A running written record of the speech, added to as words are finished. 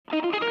All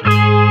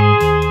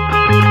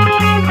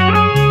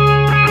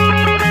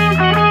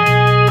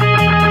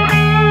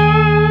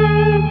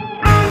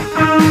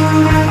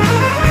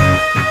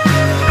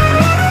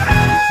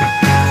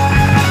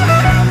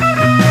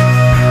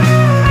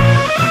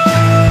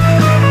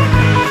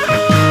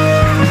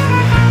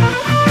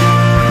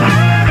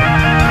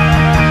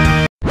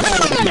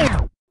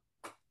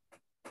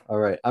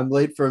right, I'm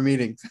late for a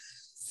meeting.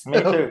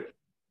 Me too.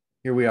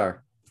 Here we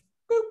are.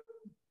 Boop.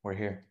 We're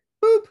here.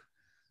 Boop.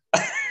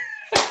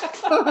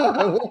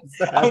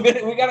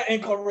 We gotta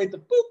incorporate the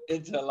boop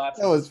into lots.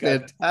 That was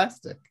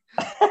fantastic.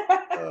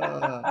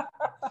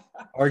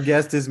 Our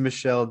guest is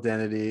Michelle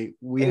Dennedy.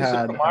 We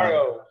had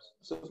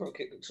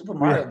Super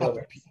Mario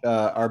Brothers.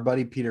 Our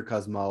buddy Peter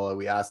Kosmala.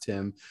 We asked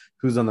him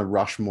who's on the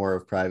Rushmore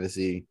of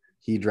privacy.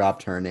 He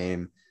dropped her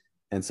name,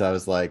 and so I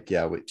was like,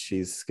 "Yeah,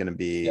 she's gonna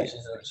be." Yeah,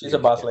 she's a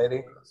boss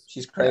lady.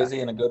 She's crazy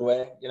in a good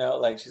way, you know.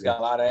 Like she's got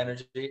a lot of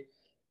energy,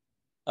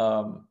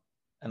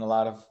 and a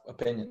lot of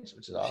opinions,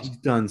 which is awesome. She's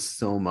done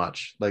so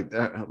much. Like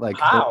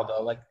how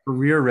though? Like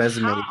career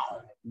resume,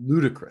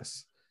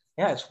 ludicrous.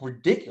 Yeah, it's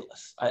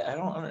ridiculous. I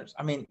don't understand.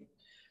 I mean,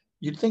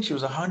 you'd think she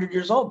was 100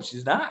 years old, but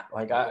she's not.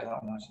 Like I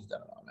don't know. She's done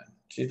a lot, man.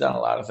 She's done a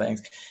lot of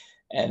things,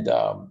 and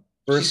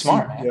she's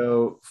smart.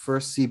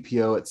 First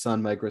CPO at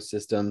Sun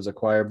Microsystems,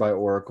 acquired by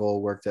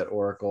Oracle. Worked at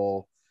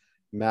Oracle,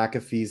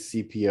 McAfee's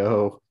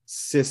CPO,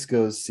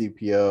 Cisco's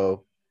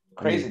CPO.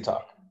 Crazy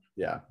talk.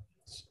 Yeah.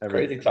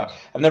 Crazy talk.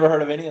 I've never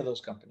heard of any of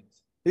those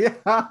companies. Yeah.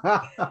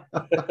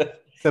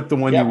 Except the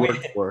one you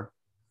worked for.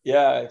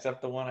 Yeah,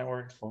 except the one I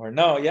worked for.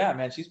 No, yeah,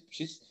 man.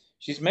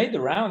 She's made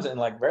the rounds in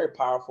like very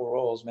powerful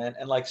roles, man.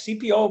 And like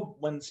CPO,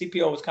 when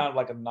CPO was kind of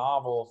like a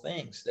novel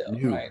thing still,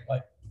 right?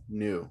 Like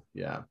new,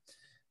 yeah.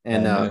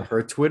 And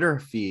her Twitter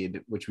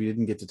feed, which we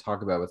didn't get to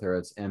talk about with her,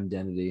 it's M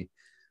Dennedy.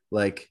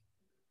 Like,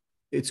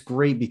 it's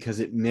great because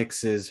it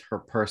mixes her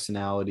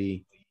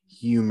personality,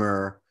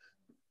 humor.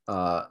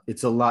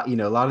 It's a lot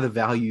of the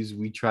values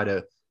we try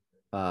to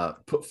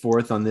put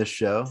forth on this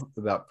show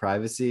about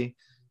privacy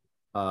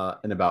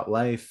and about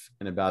life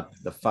and about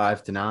the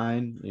 5 to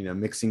 9,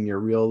 mixing your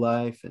real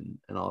life and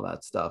all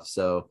that stuff.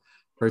 So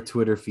her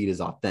Twitter feed is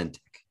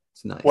authentic.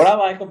 It's nice. What I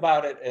like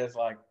about it is,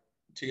 like,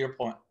 to your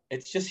point,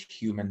 it's just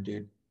human,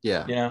 dude.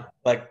 Yeah.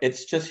 Like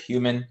it's just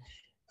human.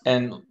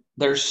 And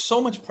there's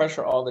so much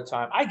pressure all the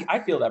time. I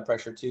feel that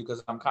pressure too,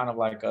 because I'm kind of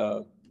like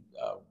I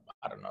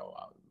don't know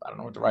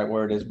what the right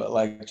word is, but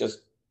like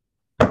just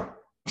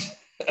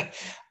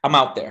I'm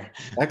out there.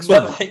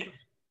 Excellent. But like,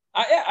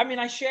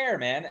 I share,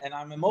 man, and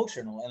I'm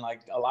emotional, and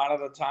like a lot of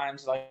the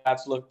times, like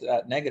that's looked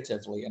at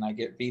negatively, and I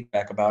get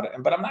feedback about it.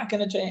 But I'm not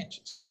going to change.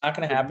 It's not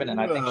going to happen, and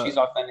I think she's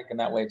authentic in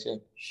that way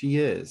too. She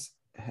is.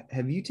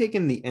 Have you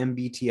taken the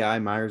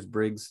MBTI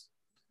Myers-Briggs?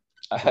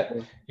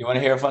 You want to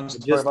hear a fun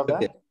story about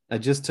that? I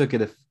just took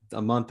it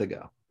a month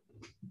ago.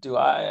 Do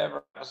I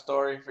ever have a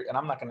story for you? And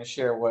I'm not going to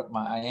share what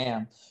I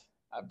am.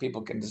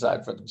 People can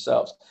decide for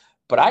themselves.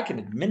 But I can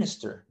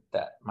administer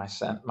that,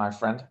 my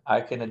friend.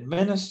 I can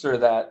administer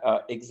that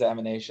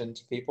examination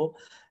to people.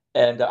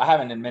 And I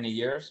haven't in many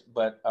years,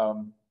 but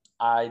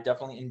I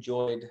definitely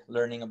enjoyed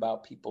learning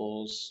about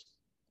people's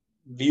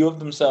view of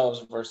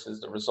themselves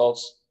versus the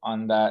results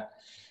on that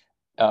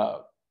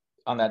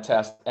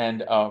test,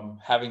 and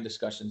having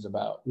discussions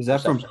about. Was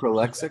that from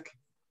Prolexic?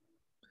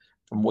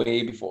 From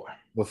way before.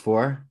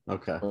 Before?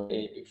 Okay.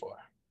 Way before.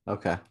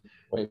 Okay.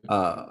 Way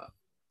before.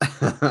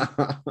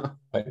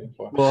 Way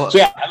before. Well, so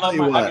yeah,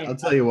 I'll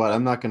tell you what.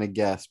 I'm not going to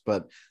guess,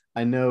 but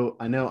I know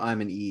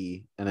I'm an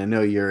E, and I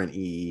know you're an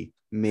E.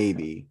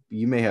 Maybe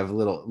you may have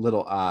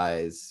little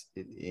I's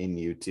in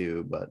you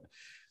too, but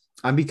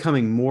I'm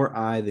becoming more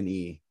I than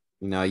E.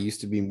 I used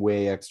to be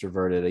way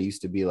extroverted. I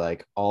used to be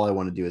like, all I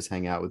want to do is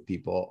hang out with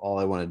people. All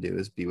I want to do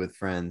is be with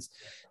friends.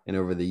 And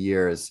over the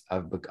years,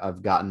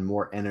 I've gotten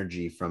more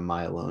energy from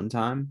my alone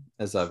time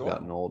as I've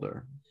gotten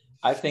older.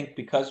 I think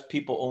because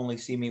people only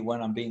see me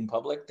when I'm being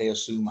public, they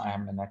assume I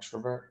am an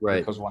extrovert. Right.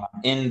 Because when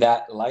I'm in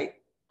that light,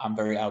 I'm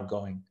very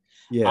outgoing.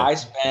 Yeah. I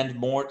spend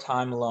more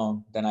time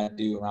alone than I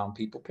do around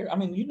people. I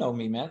mean, you know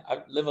me, man.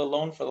 I live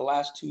alone for the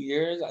last 2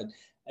 years.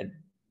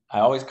 I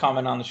always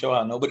comment on the show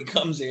how nobody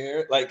comes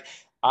here. Like,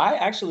 I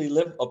actually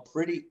live a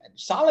pretty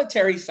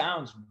solitary.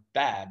 Sounds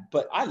bad,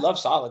 but I love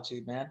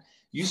solitude, man.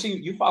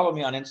 You follow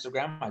me on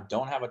Instagram. I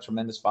don't have a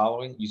tremendous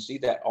following. You see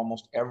that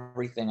almost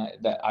everything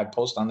that I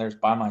post on there is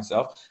by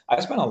myself.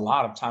 I spend a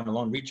lot of time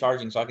alone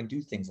recharging so I can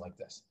do things like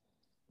this.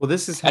 Well,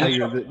 this is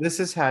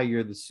how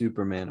you're the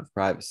Superman of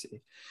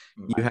privacy.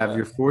 You have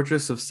your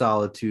fortress of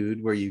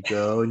solitude where you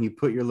go and you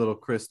put your little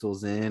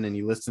crystals in and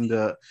you listen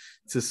to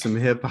some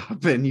hip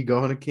hop and you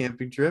go on a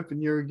camping trip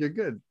and you're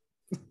good.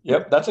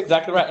 Yep, that's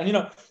exactly right.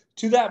 And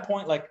to that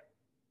point, like,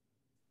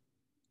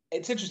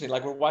 it's interesting.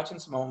 Like, we're watching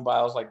Simone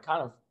Biles like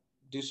kind of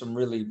do some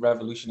really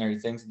revolutionary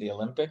things at the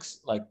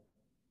Olympics. Like,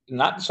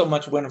 not so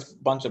much win a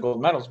bunch of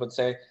gold medals, but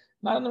say,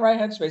 not in the right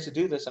headspace to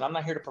do this. And I'm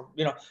not here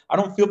to, I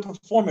don't feel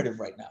performative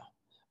right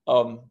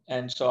now.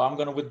 And so I'm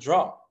going to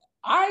withdraw.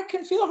 I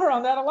can feel her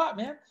on that a lot,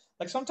 man.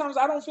 Like, sometimes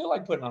I don't feel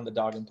like putting on the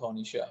dog and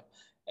pony show.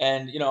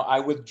 and I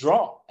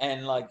withdraw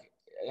and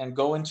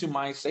go into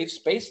my safe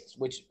spaces,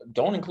 which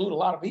don't include a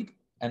lot of people.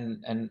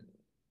 And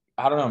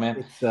I don't know,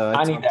 man.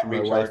 I need that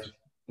recharge.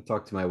 I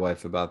talked to my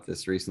wife about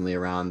this recently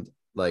around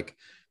like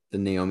the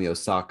Naomi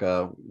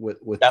Osaka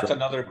with that's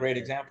another great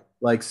example.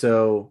 Like,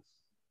 so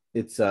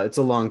it's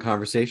a long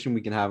conversation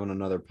we can have on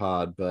another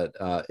pod, but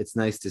it's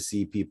nice to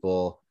see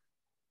people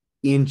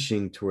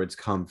inching towards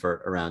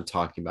comfort around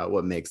talking about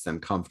what makes them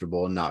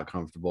comfortable and not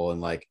comfortable. And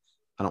like,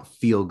 I don't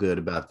feel good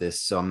about this,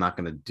 so I'm not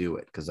going to do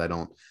it because I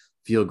don't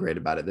feel great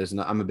about it.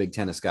 I'm a big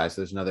tennis guy. So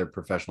there's another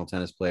professional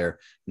tennis player,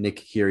 Nick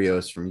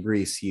Kyrgios from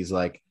Greece. He's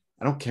like,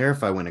 I don't care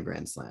if I win a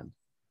Grand Slam.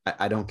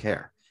 I don't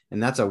care.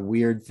 And that's a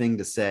weird thing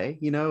to say,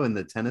 in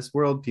the tennis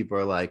world. People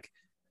are like,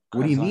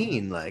 what do you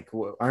mean? Like,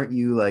 aren't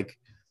you like,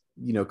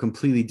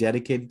 completely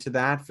dedicated to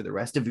that for the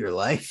rest of your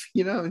life?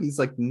 And he's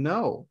like,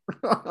 no,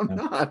 I'm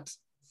not.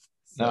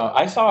 So. No,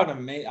 I saw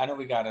I know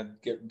we got to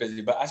get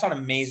busy, but I saw an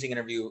amazing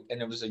interview,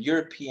 and it was a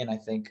European, I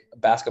think,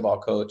 basketball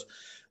coach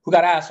who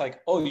got asked like,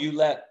 oh, you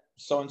let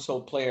so-and-so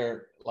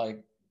player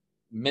like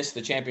miss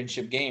the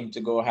championship game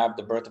to go have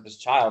the birth of his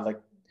child. Like,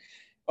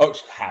 oh,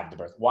 have the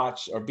birth,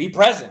 watch or be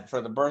present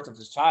for the birth of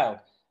his child.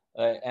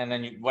 And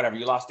then you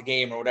lost the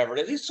game or whatever.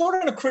 It's sort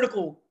of in a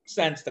critical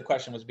sense, the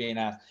question was being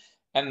asked.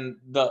 And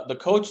the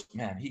coach,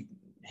 man, he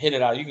hit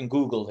it out. You can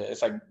Google it.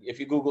 It's like, if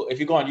you go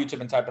on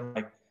YouTube and type in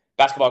like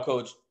basketball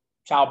coach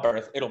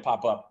childbirth, it'll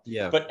pop up.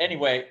 Yeah. But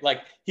anyway,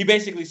 like he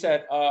basically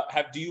said,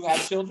 do you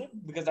have children?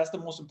 Because that's the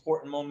most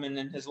important moment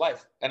in his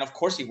life. And of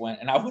course he went.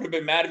 And I would have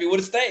been mad if he would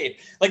have stayed.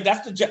 Like,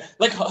 that's the job.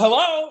 Like,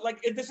 hello,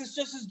 like this is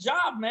just his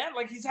job, man.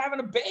 Like, he's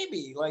having a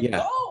baby. Like,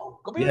 go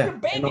be with your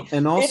baby.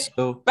 And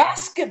also it's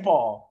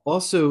basketball.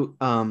 Also,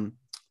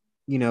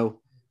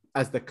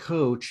 as the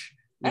coach,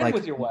 and like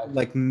with your wife,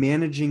 like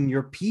managing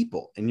your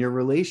people and your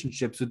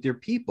relationships with your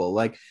people.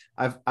 Like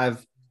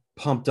I've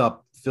pumped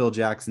up Phil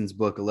Jackson's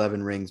book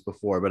 11 Rings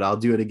before, but I'll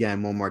do it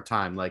again one more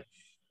time. Like,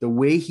 the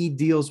way he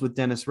deals with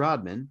Dennis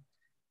Rodman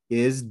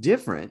is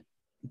different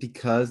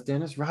because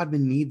Dennis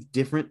Rodman needs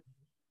different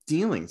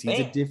dealings. He's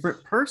a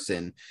different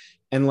person,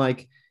 and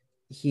like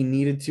he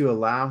needed to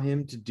allow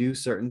him to do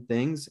certain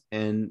things,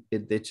 and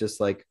it's just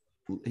like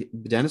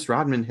Dennis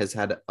Rodman has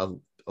had a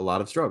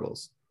lot of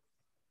struggles,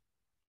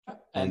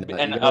 and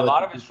a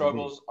lot of his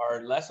struggles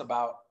are less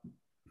about,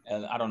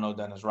 and I don't know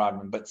Dennis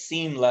Rodman, but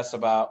seem less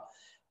about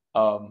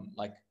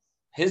like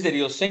his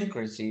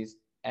idiosyncrasies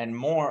and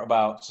more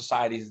about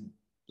society's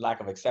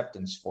lack of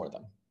acceptance for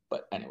them.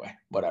 But anyway,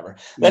 whatever.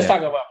 Let's talk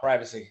about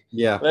privacy.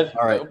 Yeah.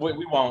 All right.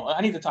 We won't.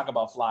 I need to talk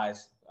about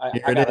flies.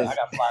 I got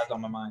flies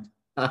on my mind.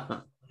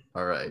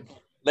 All right.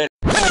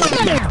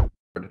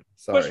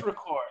 Sorry. Push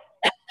record.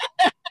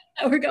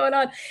 We're going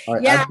on. All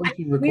right, yeah.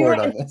 Record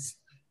on this.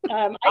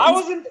 I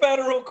was in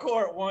federal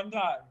court one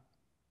time,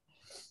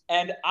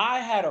 and I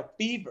had a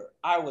fever.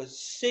 I was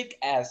sick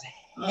as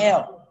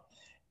hell.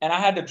 And I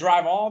had to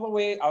drive all the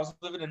way. I was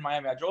living in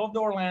Miami. I drove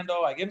to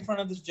Orlando. I get in front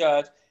of this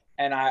judge,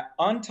 and I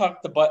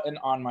untucked the button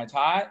on my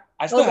tie.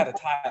 I still had a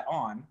tie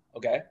on,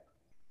 okay,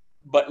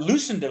 but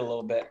loosened it a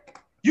little bit.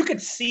 You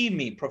could see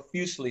me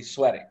profusely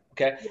sweating,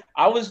 okay?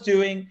 I was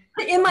doing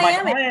in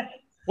Miami.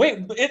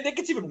 It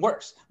gets even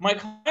worse. My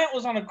client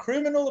was on a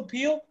criminal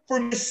appeal for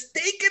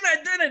mistaken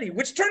identity,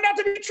 which turned out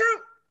to be true.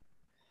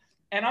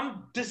 And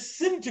I'm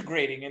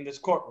disintegrating in this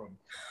courtroom.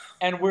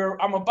 And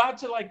I'm about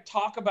to like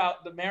talk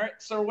about the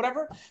merits or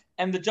whatever.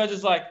 And the judge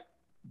is like,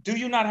 do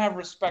you not have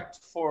respect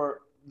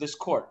for this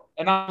court?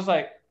 And I was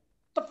like,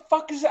 the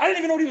fuck is it? I didn't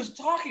even know what he was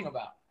talking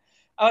about.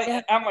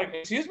 I'm like,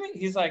 excuse me?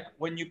 He's like,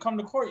 when you come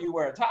to court, you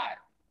wear a tie.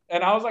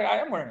 And I was like, I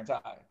am wearing a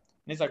tie.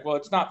 And he's like, well,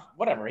 it's not,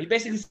 whatever. He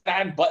basically said I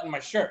hadn't buttoned my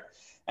shirt.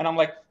 And I'm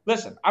like,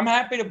 listen, I'm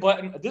happy to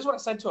button. This is what I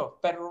said to a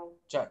federal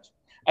judge.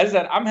 I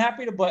said, I'm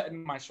happy to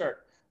button my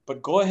shirt.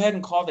 But go ahead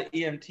and call the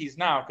EMTs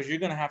now because you're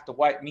going to have to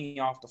wipe me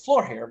off the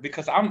floor here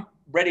because I'm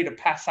ready to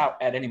pass out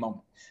at any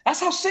moment.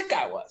 That's how sick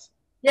I was.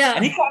 Yeah.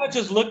 And he kind of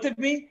just looked at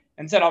me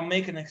and said, I'll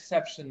make an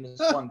exception this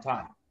one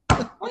time.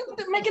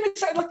 Make an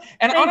exception.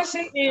 And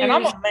honestly, and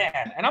I'm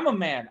a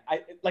man.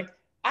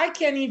 I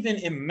can't even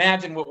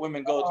imagine what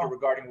women go through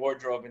regarding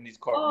wardrobe in these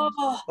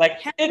courtrooms.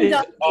 It is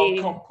a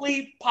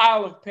complete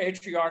pile of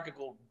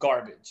patriarchal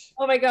garbage.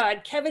 Oh my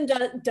God. Kevin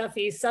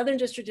Duffy, Southern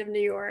District of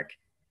New York.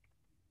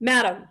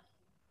 Madam.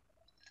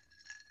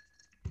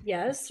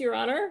 Yes, Your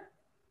Honor.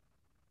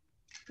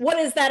 What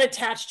is that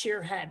attached to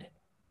your head?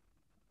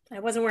 I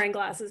wasn't wearing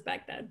glasses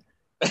back then.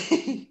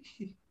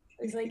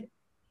 He's like,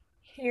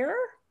 hair?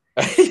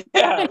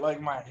 Yeah,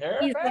 like my hair?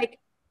 He's like,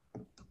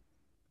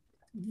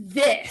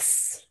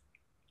 this.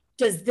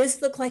 Does this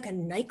look like a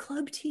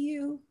nightclub to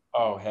you?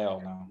 Oh,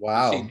 hell no.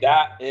 Wow. See,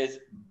 that is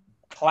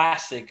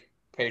classic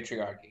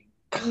patriarchy.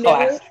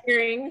 No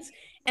earrings.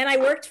 And I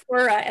worked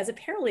for, as a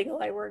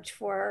paralegal, I worked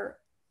for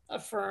a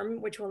firm,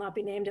 which will not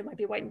be named. It might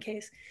be White and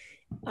Case.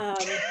 And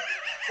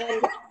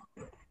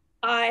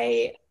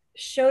I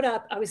showed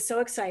up. I was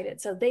so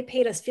excited. So they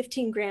paid us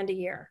 15 grand a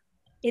year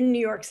in New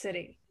York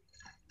City.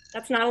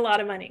 That's not a lot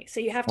of money. So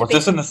you have to. Was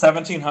this in the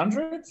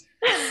 1700s?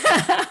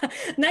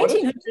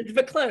 1900s,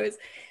 but close.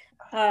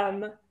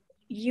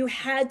 you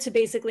had to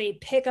basically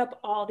pick up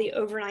all the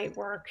overnight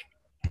work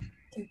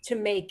to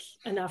make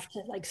enough to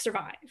like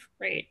survive,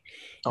 right?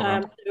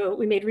 So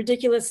we made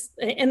ridiculous,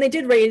 and they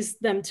did raise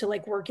them to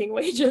like working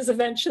wages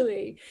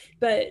eventually,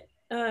 but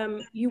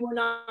you were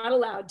not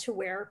allowed to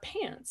wear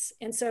pants.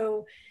 And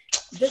so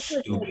this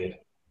was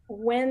like,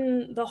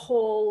 when the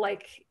whole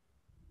like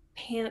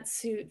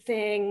pantsuit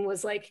thing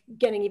was like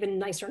getting even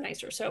nicer and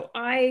nicer. So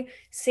I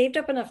saved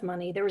up enough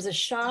money. There was a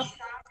shop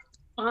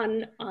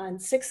on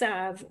 6th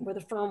Ave where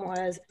the firm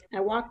was. I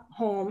walked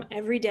home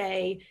every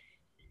day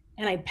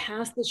and I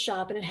passed the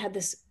shop and it had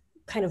this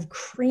kind of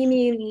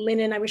creamy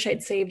linen. I wish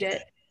I'd saved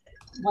it.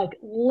 Like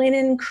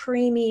linen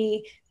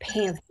creamy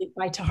pantsuit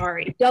by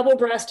Tahari,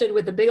 double-breasted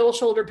with the big old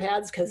shoulder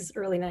pads because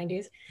early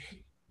 90s,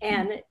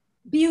 and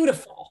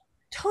beautiful,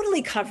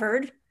 totally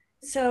covered.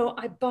 So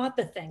I bought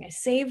the thing. I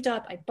saved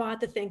up. I bought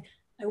the thing.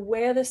 I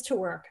wear this to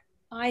work.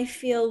 I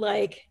feel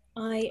like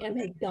I am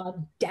a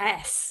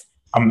goddess.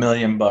 $1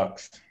 million.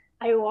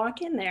 I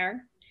walk in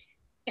there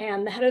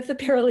and the head of the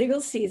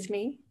paralegal sees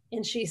me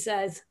and she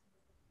says,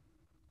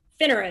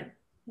 Finneran,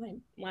 my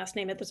last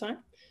name at the time,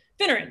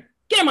 Finneran,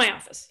 get in my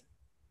office.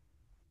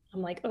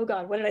 I'm like, oh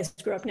God, what did I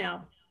screw up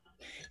now?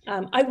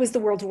 I was the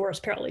world's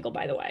worst paralegal,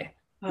 by the way.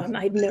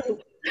 I had no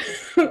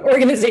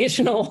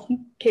organizational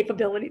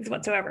capabilities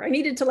whatsoever. I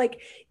needed to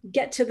like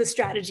get to the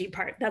strategy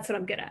part. That's what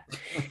I'm good at.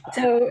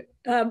 So,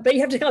 but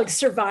you have to like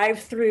survive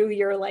through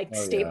your like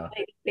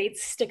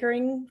Bates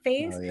stickering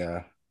phase. Oh,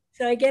 yeah.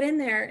 So I get in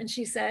there and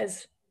she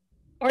says,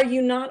 are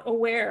you not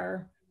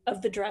aware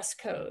of the dress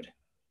code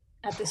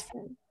at this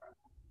firm?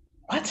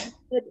 What?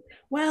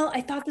 Well,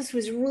 I thought this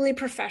was really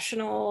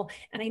professional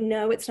and I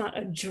know it's not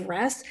a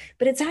dress,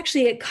 but it's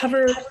actually, it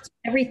covers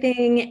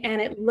everything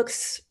and it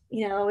looks,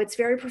 you know, it's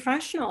very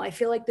professional. I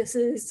feel like this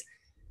is,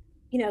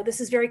 you know,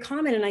 this is very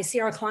common and I see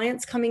our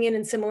clients coming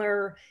in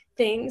similar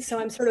things. So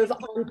I'm sort of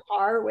on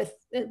par with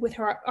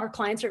our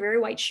clients are very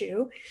white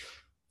shoe.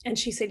 And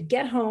she said,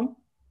 get home,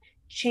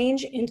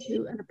 change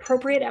into an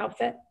appropriate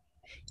outfit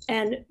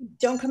and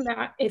don't come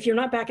back. If you're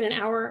not back in an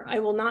hour, I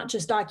will not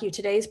just dock you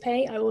today's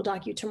pay. I will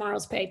dock you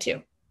tomorrow's pay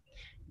too.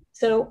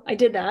 So I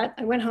did that.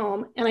 I went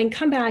home and I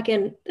come back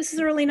and this is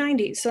early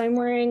 90s. So I'm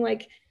wearing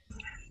like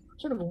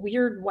sort of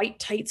weird white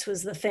tights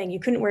was the thing. You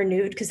couldn't wear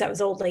nude because that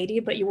was old lady,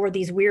 but you wore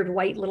these weird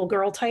white little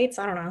girl tights.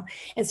 I don't know.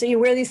 And so you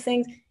wear these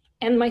things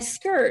and my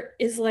skirt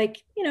is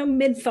like, you know,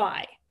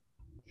 mid-thigh.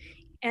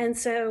 And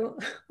so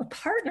a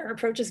partner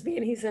approaches me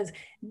and he says,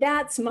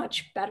 that's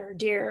much better,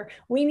 dear.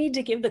 We need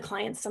to give the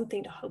client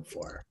something to hope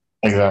for.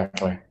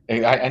 Exactly.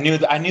 I knew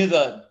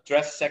the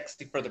dress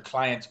sexy for the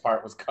client's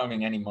part was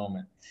coming any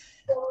moment.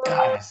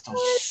 God, it's so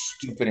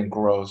stupid and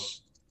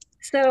gross.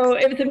 So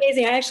it was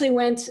amazing. I actually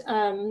went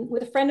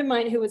with a friend of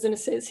mine who was an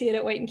associate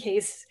at White &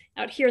 Case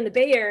out here in the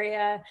Bay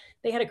Area.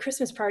 They had a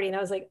Christmas party and I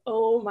was like,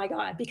 oh my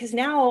God, because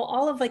now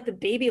all of like the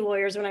baby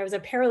lawyers when I was a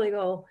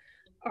paralegal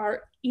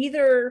are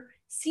either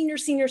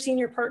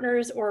senior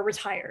partners or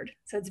retired.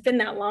 So it's been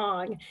that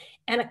long.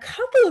 And a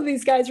couple of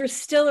these guys were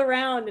still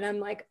around. And I'm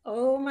like,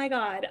 oh my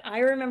God, I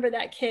remember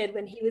that kid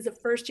when he was a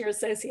first year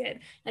associate.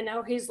 And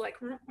now he's like,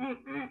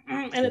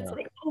 and it's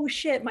like, oh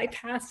shit, my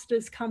past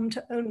has come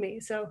to own me.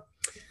 So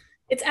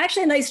it's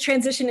actually a nice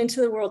transition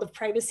into the world of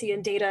privacy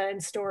and data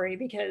and story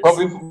because.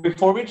 Well,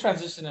 before we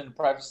transition into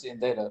privacy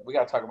and data, we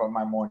got to talk about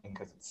my morning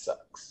because it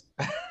sucks.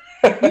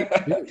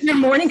 Your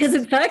morning because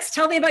it sucks?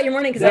 Tell me about your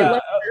morning because I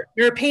love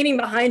your painting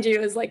behind you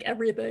is like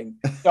everything.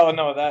 Oh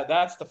no,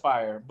 that's the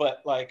fire.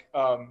 But like,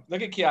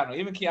 look at Keanu.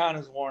 Even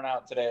Keanu's worn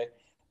out today.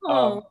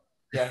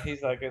 Yeah,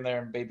 he's like in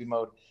there in baby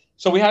mode.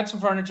 So we had some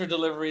furniture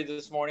delivery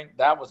this morning.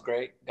 That was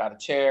great. Got a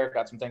chair,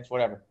 got some things,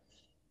 whatever.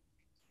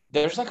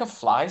 There's like a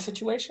fly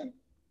situation,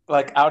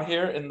 like out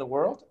here in the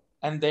world,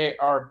 and there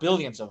are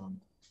billions of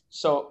them.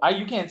 So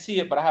you can't see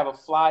it, but I have a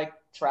fly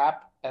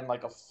trap and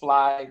like a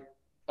fly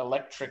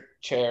electric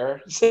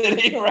chair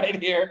sitting right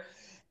here,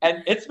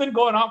 and it's been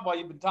going off while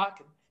you've been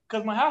talking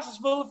because my house is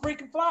full of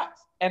freaking flies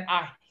and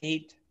I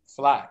hate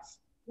flies.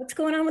 What's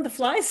going on with the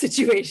fly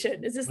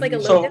situation? Is this like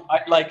a so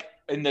I've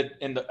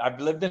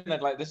lived in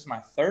Atlanta. This is my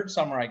third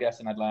summer I guess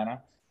in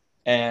Atlanta,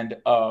 and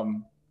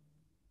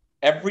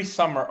every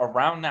summer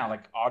around now,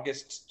 like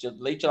August,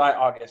 late July,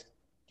 August,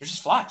 there's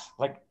just flies,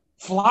 like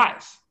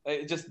flies.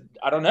 It just,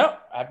 I don't know,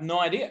 I have no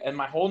idea. And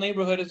my whole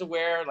neighborhood is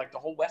aware, like the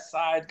whole west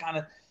side kind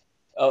of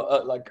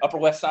like Upper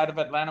West Side of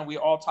Atlanta, we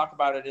all talk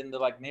about it in the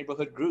like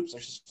neighborhood groups.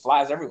 There's just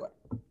flies everywhere.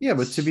 Yeah,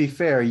 but to be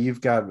fair,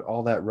 you've got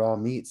all that raw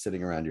meat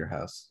sitting around your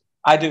house.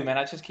 I do, man.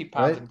 I just keep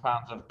pounds and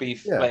pounds of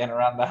beef laying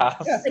around the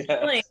house.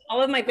 Yeah. Like,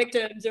 all of my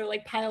victims are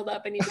like piled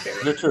up. I need to bury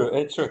them. It's true.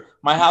 It's true.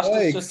 My house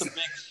is just a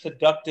big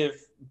seductive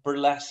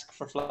burlesque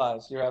for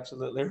flies. You're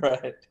absolutely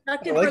right.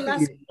 Seductive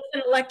burlesque with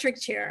an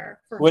electric chair.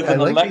 With an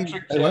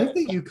electric chair. I like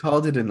that you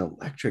called it an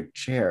electric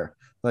chair.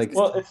 Like,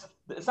 well,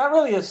 it's not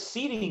really a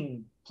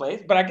seating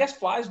place, but I guess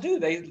flies do.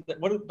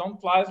 Don't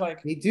flies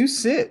like they do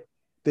sit?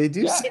 They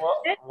do sit.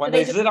 Well, when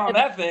they sit on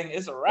that thing,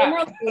 it's a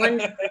wrap.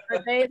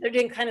 They're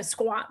doing kind of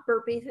squat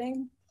burpee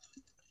thing.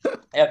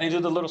 Yeah, they do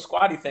the little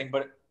squatty thing,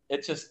 but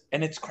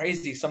and it's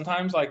crazy.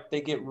 Sometimes like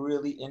they get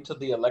really into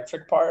the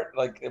electric part,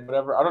 like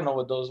whatever. I don't know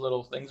what those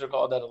little things are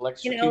called that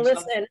electrocutes them.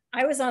 Listen,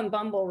 I was on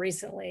Bumble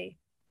recently.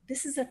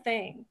 This is a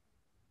thing.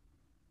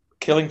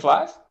 Killing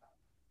flies?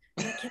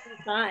 Not killing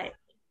flies.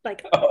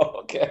 Like,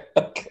 oh, okay.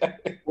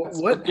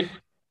 What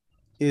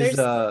is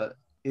the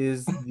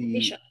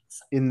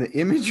in the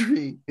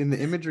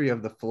imagery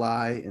of the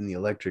fly in the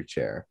electric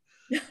chair?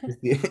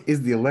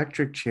 Is the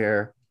electric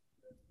chair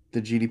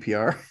the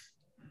GDPR?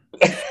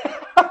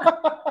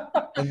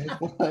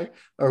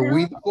 Are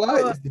we the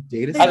fly? Is the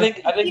data? I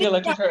think the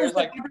electric chair is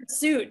like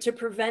suit to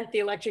prevent the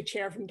electric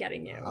chair from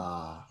getting you.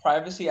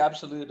 Privacy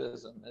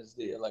absolutism is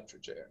the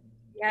electric chair.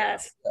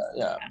 Yes.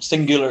 Yeah.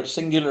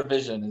 Singular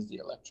vision is the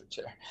electric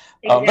chair.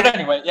 But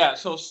anyway, yeah.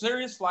 So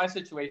serious fly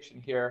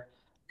situation here.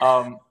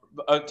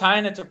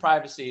 Tying it to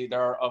privacy,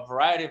 there are a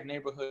variety of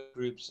neighborhood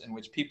groups in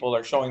which people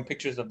are showing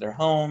pictures of their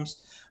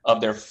homes, of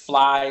their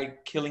fly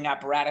killing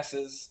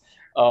apparatuses.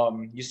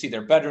 You see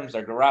their bedrooms,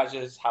 their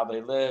garages, how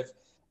they live,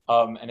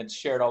 and it's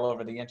shared all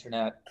over the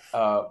internet.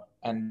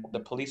 And the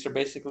police are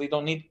basically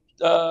don't need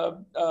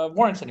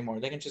warrants anymore.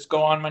 They can just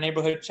go on my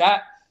neighborhood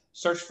chat,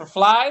 search for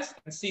flies,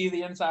 and see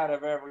the inside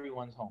of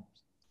everyone's homes.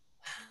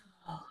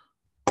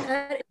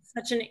 That is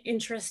such an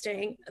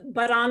interesting,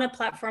 but on a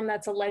platform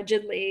that's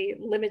allegedly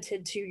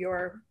limited to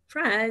your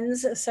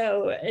friends.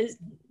 So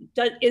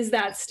is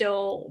that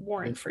still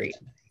warrant free?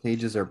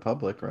 Pages are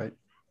public, right?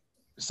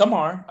 Some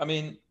are. I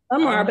mean,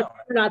 some are, but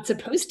they're not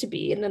supposed to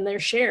be, and then they're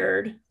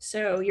shared.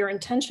 So your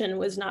intention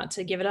was not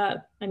to give it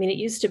up. I mean, it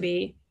used to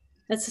be.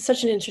 That's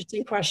such an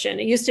interesting question.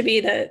 It used to be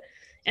that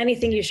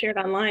anything you shared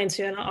online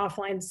to an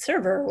offline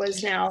server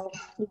was now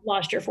you've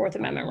lost your Fourth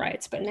Amendment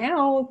rights. But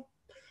now,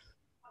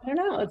 I don't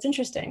know. It's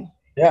interesting.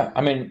 Yeah,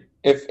 I mean,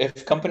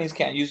 if companies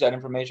can't use that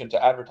information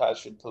to advertise,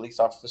 should police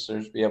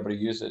officers be able to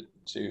use it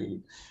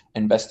to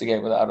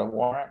investigate without a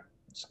warrant?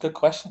 It's a good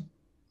question.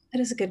 That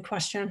is a good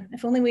question.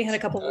 If only we had a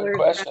couple of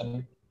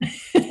question.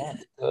 Yeah,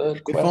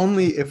 good question.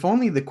 If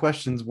only the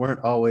questions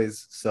weren't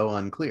always so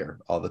unclear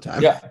all the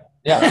time. Yeah.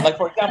 Like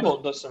for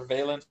example, the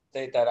surveillance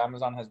state that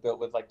Amazon has built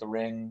with like the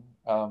Ring,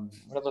 what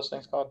are those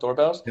things called?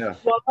 Doorbells. Yeah.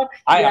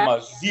 I am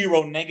a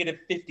 0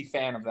 -50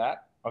 fan of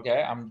that.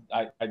 Okay, I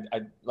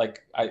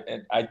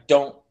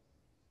don't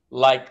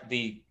like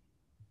the.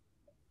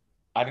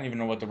 I don't even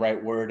know what the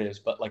right word is,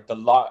 but like the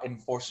law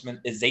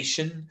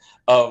enforcementization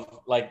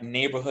of like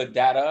neighborhood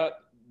data.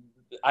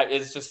 I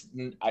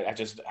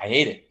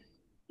hate it.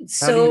 It's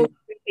so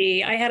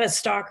creepy. I had a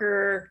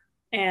stalker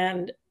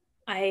and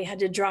I had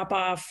to drop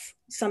off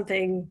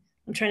something.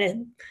 I'm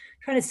trying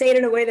to say it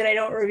in a way that I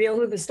don't reveal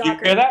who the stalker is.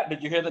 Did you hear that?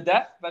 Did you hear the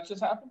death that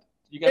just happened?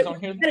 You guys don't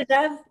hear that?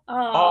 Death?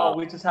 Oh,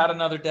 we just had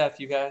another death,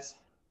 you guys.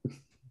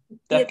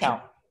 Death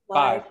count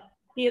 5.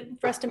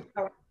 Rest in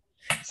power.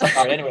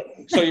 Sorry,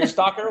 anyway, so your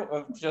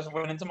stalker just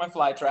went into my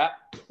fly trap.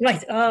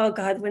 Right. Oh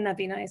God, wouldn't that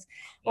be nice?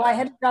 Well, I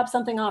had to drop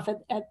something off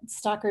at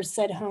Stalker's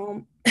said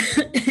home.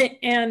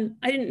 And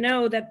I didn't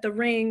know that the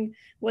Ring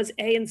was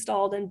A,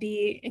 installed, and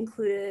B,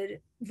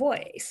 included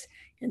voice.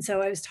 And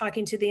so I was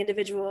talking to the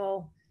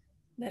individual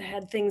that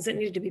had things that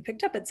needed to be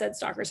picked up at said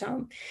Stalker's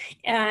home.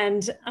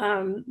 And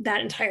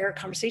that entire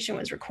conversation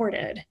was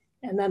recorded.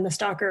 And then the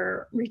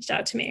stalker reached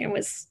out to me and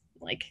was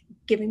like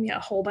giving me a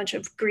whole bunch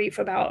of grief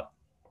about,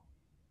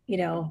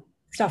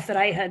 stuff that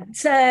I had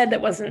said that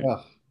wasn't,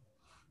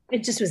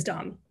 it just was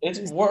dumb.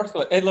 It's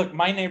worthless. Hey, look,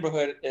 my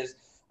neighborhood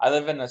I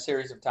live in a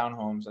series of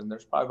townhomes, and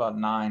there's probably about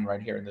 9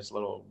 right here in this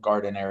little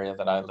garden area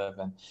that I live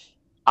in.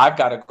 I've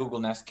got a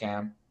Google Nest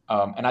Cam,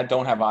 and I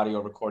don't have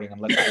audio recording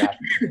unless I have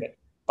it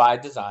by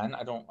design.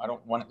 I don't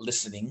want it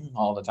listening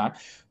all the time.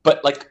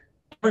 But like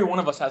every one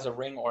of us has a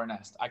Ring or a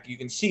Nest. You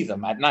can see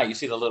them at night. You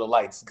see the little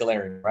lights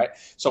glaring, right?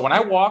 So when I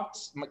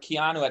walked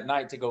Keanu at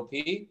night to go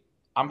pee,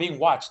 I'm being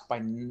watched by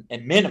a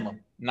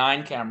minimum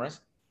 9 cameras,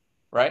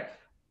 right?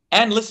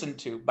 And listened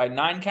to by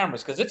 9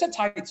 cameras because it's a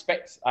tight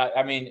space.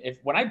 I mean,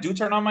 when I do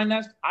turn on my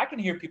Nest, I can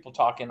hear people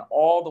talking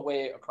all the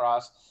way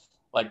across,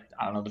 like,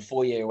 I don't know, the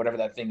foyer or whatever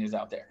that thing is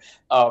out there.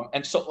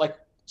 And so, like,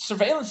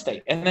 surveillance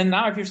state. And then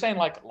now if you're saying,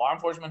 like, law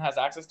enforcement has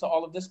access to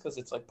all of this because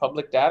it's, like,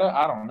 public data,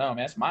 I don't know,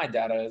 man. It's my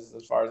data as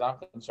far as I'm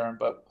concerned,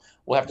 but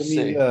we'll have to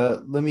see.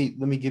 Let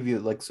me give you,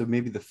 like, so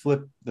maybe the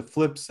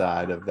flip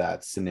side of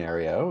that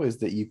scenario is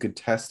that you could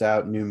test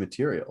out new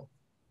material.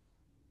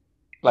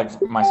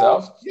 Like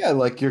myself? Yeah,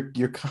 like your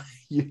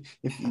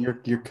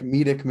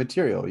comedic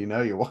material,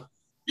 you're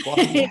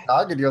walking the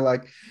dog and you're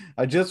like,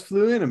 I just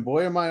flew in and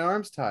boy are my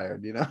arms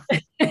tired,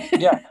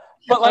 Yeah.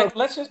 But like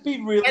let's just be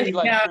really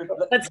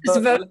let's just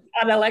vote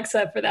on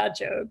Alexa for that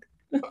joke.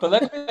 But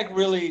let's be like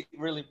really,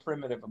 really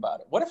primitive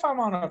about it. What if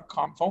I'm on a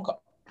phone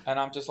call and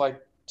I'm just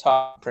like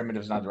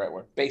primitive is not the right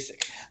word.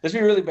 Basic. Let's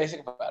be really basic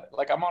about it.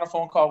 Like I'm on a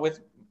phone call with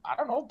I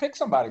don't know, pick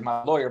somebody,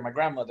 my lawyer, my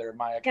grandmother,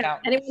 my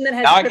accountant. Anyone that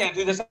has now I can't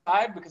do this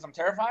outside because I'm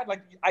terrified.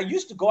 Like I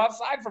used to go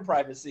outside for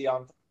privacy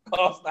on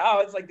calls. Now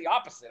it's like the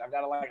opposite. I've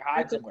got to like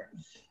hide somewhere,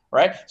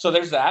 right? So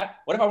there's that.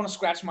 What if I want to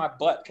scratch my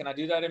butt? Can I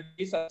do that in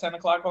peace at 10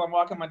 o'clock while I'm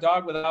walking my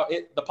dog without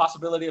the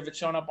possibility of it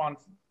showing up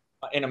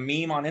in a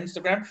meme on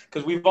Instagram?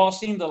 Because we've all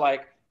seen the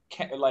like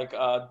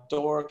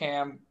door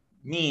cam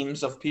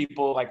memes of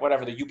people, like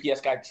whatever, the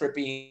UPS guy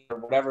tripping or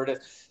whatever it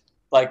is,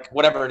 like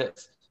whatever it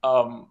is.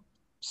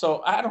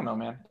 So I don't know,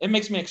 man. It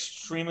makes me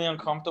extremely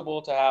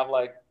uncomfortable to have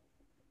like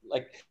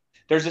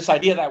there's this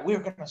idea that we're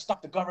going to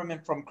stop the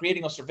government from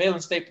creating a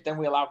surveillance state, but then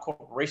we allow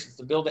corporations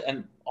to build it,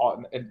 and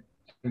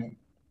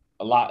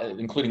a lot,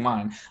 including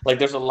mine. Like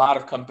there's a lot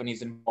of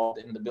companies involved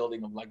in the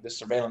building of like this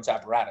surveillance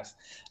apparatus.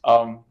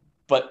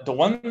 But the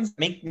ones that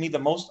make me the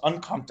most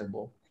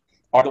uncomfortable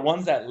are the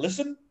ones that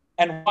listen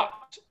and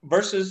watch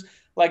versus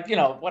like,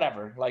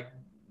 whatever, like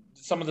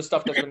some of the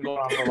stuff that's been going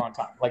on for a long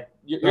time. Like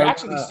you're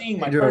actually seeing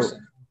my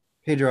person.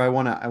 Pedro, I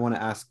want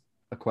to ask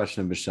a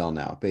question of Michelle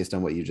now based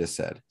on what you just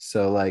said.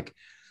 So like,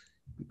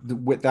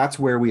 that's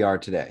where we are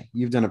today.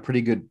 You've done a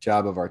pretty good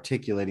job of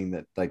articulating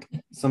that, like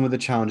some of the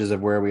challenges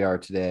of where we are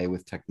today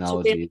with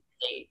technology.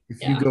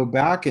 If you go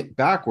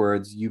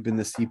backwards, you've been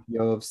the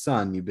CPO of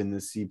Sun, you've been the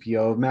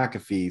CPO of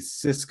McAfee,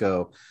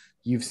 Cisco.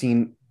 You've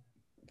seen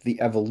the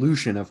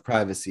evolution of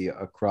privacy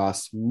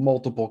across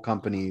multiple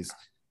companies,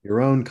 your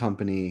own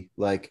company.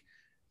 Like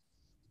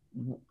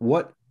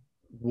what,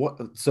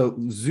 so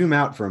zoom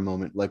out for a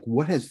moment. Like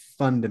what has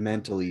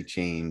fundamentally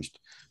changed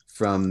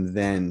from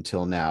then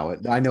till now?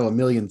 I know a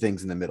million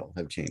things in the middle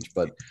have changed,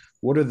 but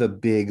what are the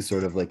big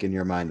sort of like in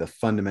your mind, the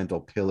fundamental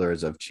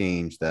pillars of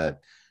change that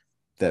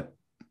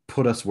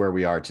put us where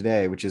we are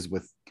today, which is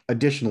with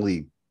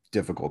additionally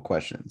difficult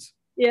questions?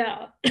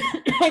 Yeah,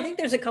 I think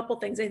there's a couple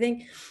things. I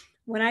think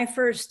when I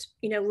first,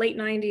 late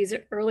 90s,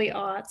 early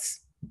aughts,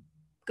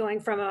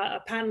 going from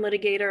a patent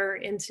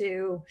litigator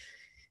into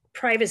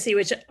privacy,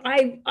 which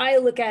I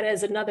look at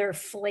as another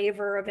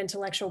flavor of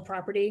intellectual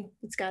property.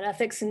 It's got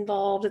ethics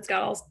involved. It's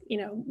got all,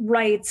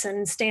 rights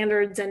and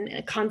standards and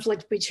a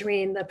conflict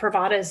between the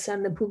privatus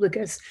and the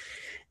publicus.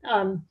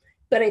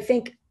 But I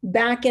think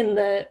back in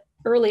the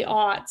early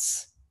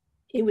aughts,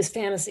 it was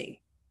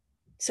fantasy.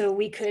 So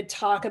we could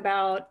talk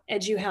about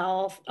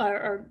EduHealth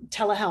or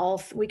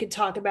telehealth. We could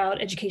talk about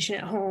education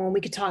at home.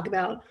 We could talk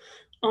about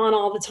on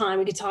all the time.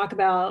 We could talk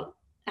about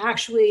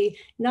actually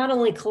not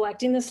only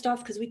collecting this stuff,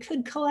 because we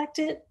could collect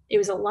it. It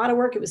was a lot of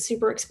work. It was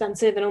super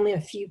expensive and only a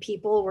few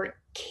people were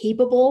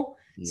capable.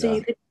 Yeah. So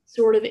you could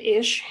sort of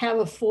have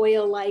a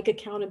FOIA-like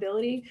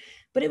accountability,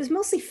 but it was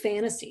mostly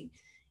fantasy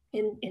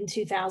in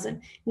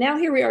 2000. Now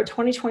here we are,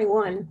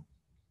 2021.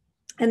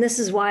 And this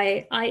is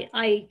why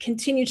I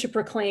continue to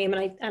proclaim,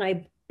 and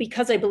I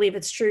because I believe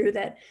it's true,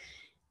 that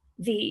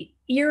the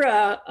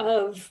era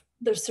of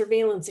the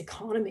surveillance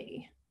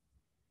economy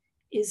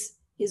is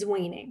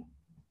waning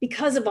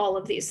because of all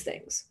of these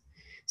things.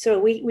 So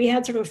we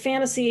had sort of a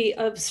fantasy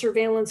of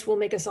surveillance will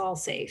make us all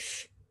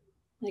safe.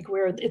 Like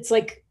where it's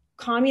like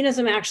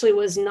communism actually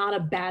was not a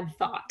bad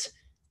thought.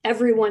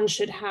 Everyone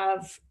should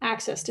have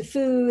access to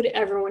food.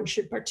 Everyone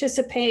should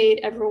participate.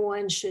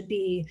 Everyone should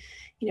be,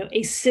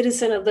 a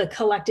citizen of the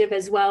collective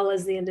as well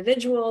as the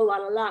individual, la,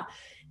 la, la.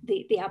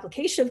 The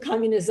application of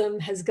communism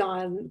has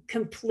gone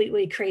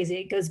completely crazy.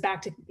 It goes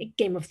back to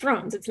Game of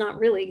Thrones. It's not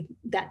really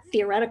that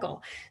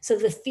theoretical. So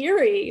the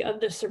theory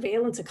of the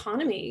surveillance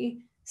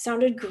economy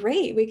sounded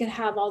great. We could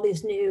have all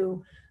these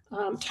new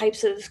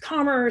types of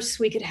commerce.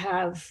 We could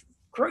have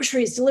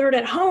groceries delivered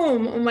at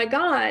home. Oh my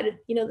God.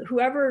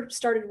 Whoever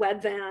started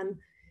Webvan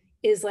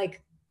is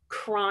like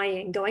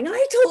crying, going,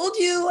 I told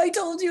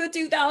you in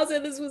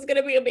 2000, this was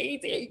going to be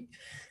amazing.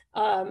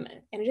 And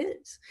it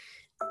is.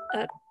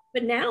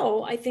 But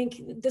now I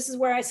think this is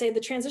where I say the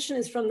transition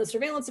is from the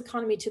surveillance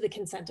economy to the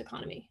consent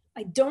economy.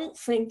 I don't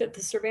think that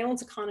the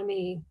surveillance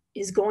economy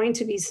is going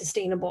to be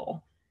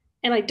sustainable.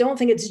 And I don't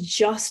think it's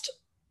just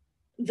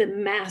the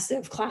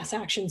massive class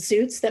action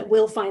suits that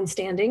will find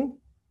standing.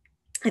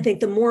 I think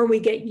the more we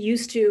get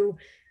used to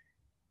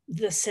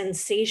the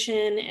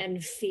sensation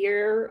and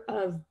fear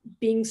of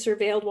being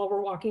surveilled while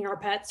we're walking our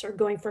pets or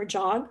going for a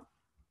jog,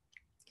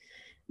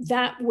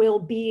 that will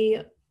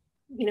be,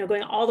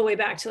 going all the way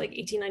back to like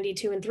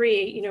 1892 and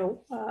 3,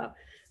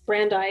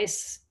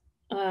 Brandeis,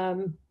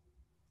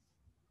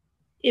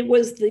 it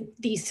was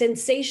the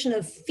sensation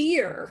of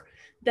fear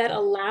that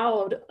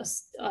allowed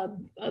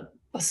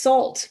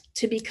assault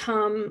to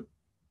become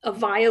a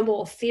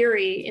viable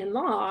theory in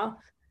law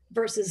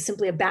versus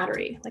simply a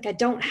battery. Like I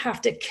don't have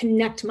to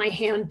connect my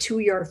hand to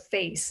your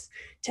face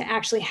to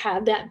actually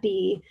have that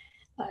be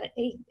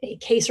a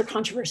case or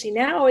controversy.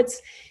 Now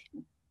it's,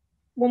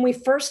 when we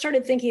first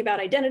started thinking about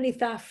identity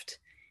theft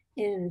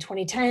in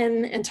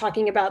 2010 and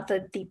talking about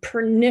the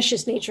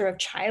pernicious nature of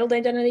child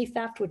identity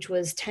theft, which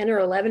was 10 or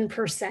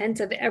 11%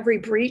 of every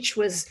breach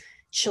was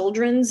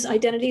children's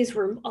identities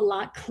were a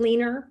lot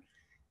cleaner.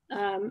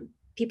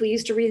 People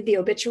used to read the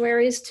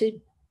obituaries to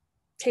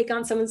take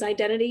on someone's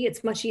identity.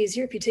 It's much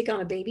easier if you take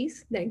on a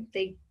baby's.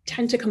 They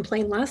tend to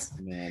complain less.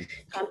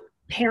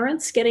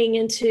 Parents getting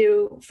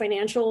into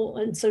financial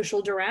and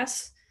social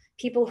duress,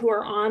 people who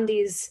are on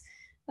these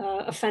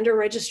offender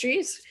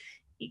registries,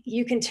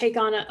 you can take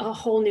on a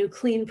whole new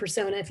clean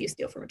persona if you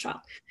steal from a child.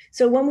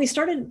 So when we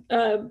started,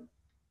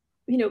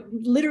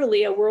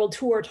 literally a world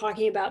tour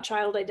talking about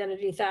child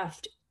identity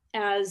theft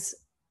as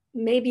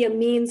maybe a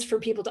means for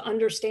people to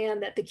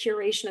understand that the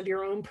curation of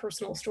your own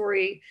personal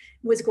story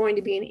was going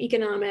to be an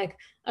economic,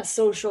 a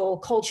social,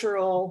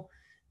 cultural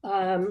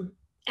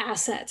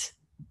asset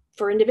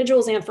for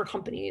individuals and for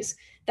companies.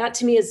 That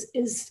to me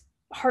is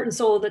heart and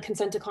soul of the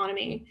consent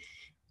economy.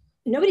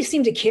 Nobody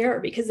seemed to care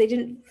because they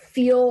didn't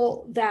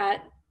feel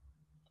that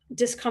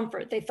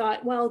discomfort. They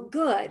thought, well,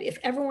 good, if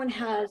everyone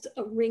has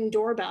a Ring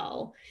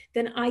doorbell,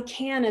 then I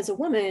can, as a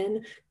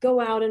woman, go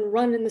out and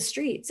run in the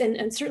streets.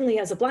 And certainly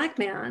as a Black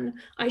man,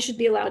 I should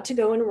be allowed to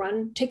go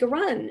and take a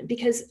run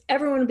because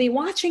everyone will be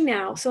watching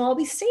now. So I'll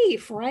be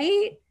safe,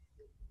 right?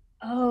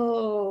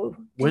 Oh,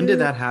 when did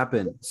that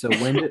happen? So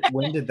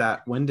when did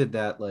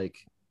that, like,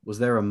 was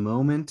there a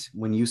moment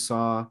when you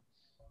saw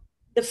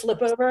the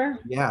flip over?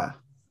 Yeah.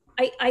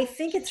 I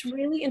think it's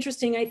really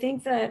interesting. I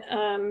think that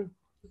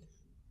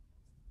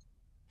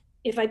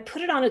if I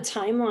put it on a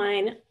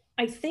timeline,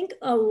 I think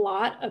a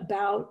lot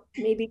about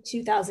maybe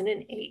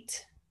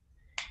 2008.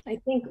 I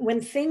think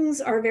when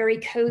things are very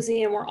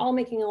cozy and we're all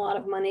making a lot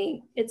of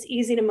money, it's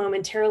easy to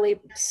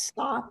momentarily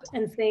stop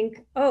and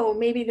think, oh,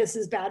 maybe this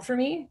is bad for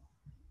me.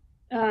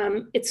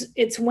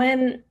 It's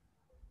when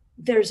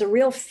there's a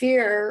real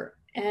fear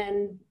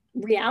and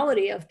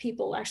reality of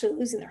people actually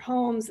losing their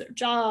homes, their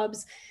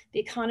jobs, the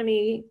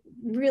economy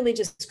really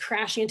just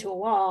crashing into a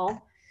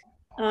wall,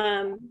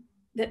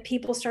 that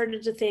people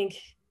started to think,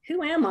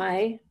 who am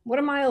I? What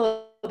am I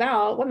all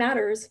about? What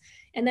matters?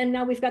 And then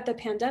now we've got the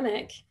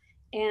pandemic,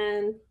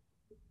 and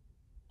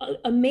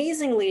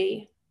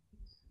amazingly,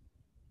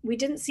 we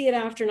didn't see it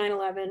after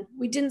 9/11.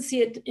 We didn't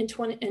see it in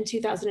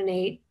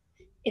 2008.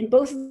 In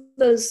both of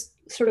those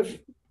sort of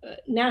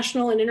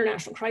national and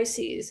international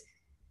crises,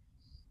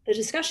 the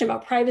discussion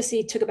about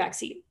privacy took a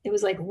backseat. It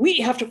was like,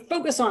 we have to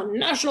focus on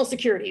national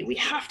security. We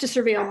have to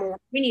surveil more.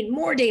 We need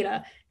more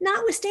data.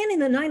 Notwithstanding,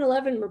 the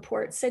 9/11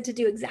 report said to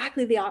do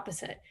exactly the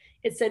opposite.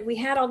 It said we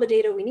had all the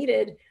data we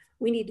needed.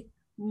 We need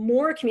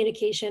more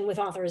communication with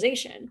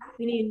authorization.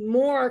 We need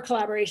more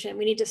collaboration.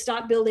 We need to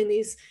stop building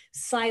these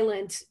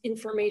silent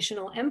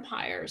informational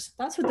empires.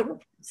 That's what the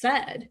report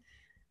said.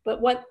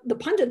 But what the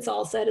pundits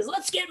all said is,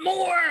 let's get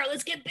more,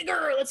 let's get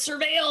bigger, let's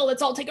surveil,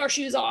 let's all take our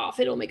shoes off.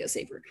 It'll make us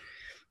safer.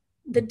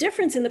 The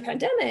difference in the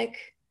pandemic,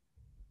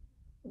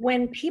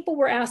 when people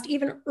were asked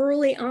even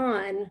early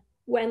on,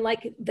 when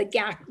like the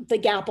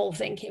Gapple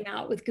thing came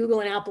out with Google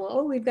and Apple,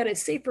 oh, we've got a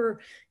safer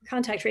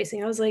contact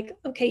tracing. I was like,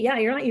 okay, yeah,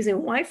 you're not using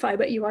Wi-Fi,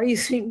 but you are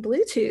using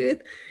Bluetooth,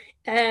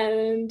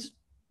 and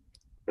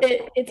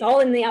it's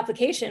all in the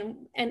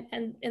application.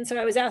 And so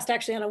I was asked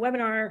actually on a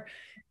webinar,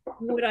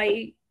 would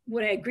I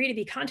agree to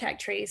be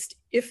contact traced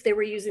if they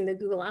were using the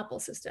Google Apple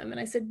system? And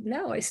I said,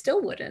 no, I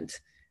still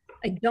wouldn't.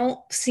 I don't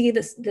see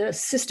the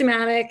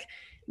systematic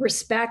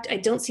respect. I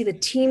don't see the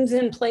teams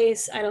in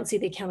place. I don't see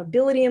the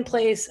accountability in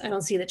place. I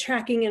don't see the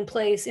tracking in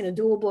place in a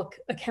dual book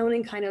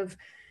accounting kind of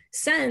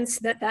sense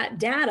that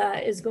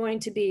data is going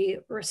to be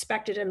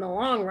respected in the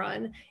long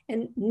run.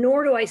 And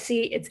nor do I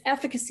see its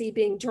efficacy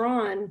being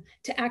drawn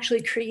to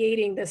actually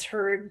creating this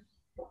herd,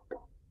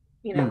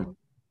 you know.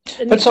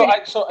 But so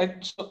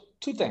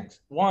two things.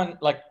 One,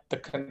 like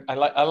I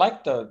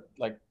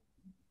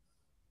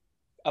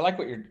like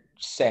what you're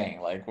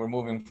saying. Like, we're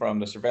moving from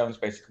the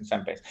surveillance-based to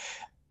consent-based.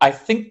 I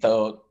think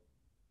though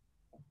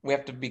we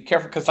have to be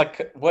careful, because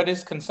like, what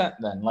is consent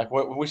then? Like,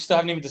 we still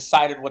haven't even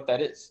decided what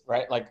that is,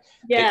 right? Like,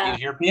 yeah,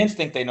 Europeans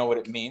think they know what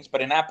it means,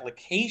 but in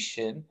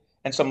application,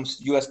 and some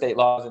U.S. state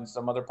laws and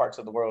some other parts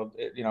of the world,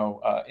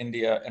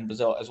 India and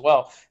Brazil as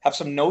well, have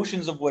some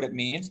notions of what it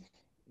means.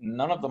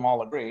 None of them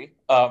all agree.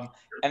 And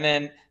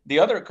then the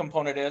other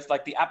component is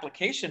like the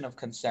application of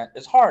consent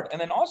is hard. And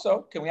then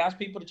also, can we ask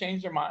people to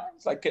change their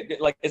minds? Like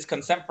is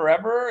consent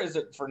forever? Is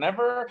it for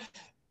never?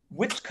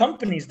 Which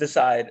companies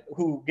decide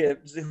who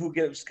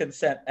gives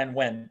consent and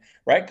when,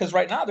 right? Because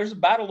right now there's a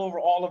battle over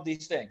all of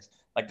these things.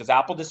 Like, does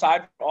Apple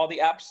decide for all the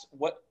apps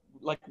what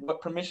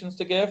permissions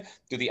to give?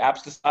 Do the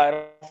apps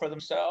decide for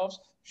themselves?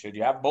 Should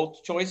you have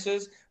both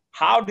choices?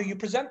 How do you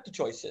present the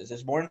choices?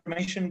 Is more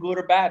information good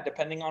or bad,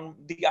 depending on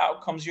the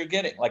outcomes you're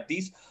getting? Like,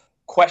 these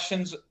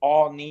questions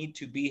all need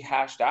to be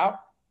hashed out.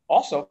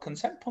 Also,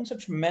 consent puts a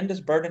tremendous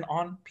burden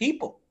on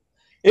people.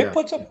 It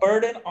puts a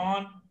burden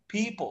on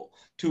people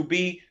to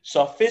be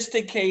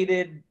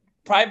sophisticated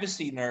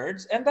privacy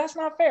nerds, and that's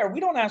not fair. We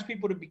don't ask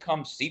people to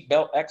become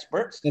seatbelt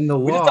experts. In the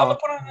law, we just tell them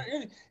to put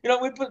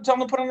on, tell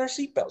them to put on their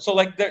seatbelt. So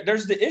like,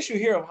 there's the issue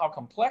here of how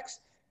complex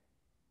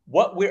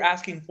what we're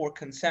asking for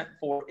consent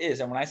for is.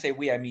 And when I say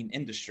we, I mean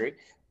industry.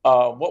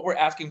 What we're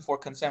asking for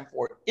consent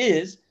for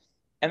is,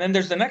 and then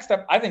there's the next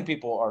step. I think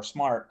people are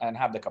smart and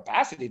have the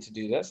capacity to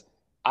do this.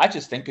 I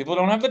just think people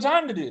don't have the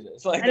time to do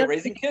this. Like, they're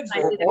raising kids.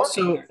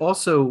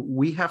 Also,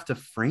 we have to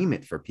frame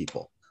it for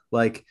people.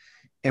 Like,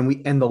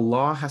 and the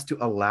law has to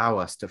allow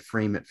us to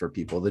frame it for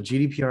people. The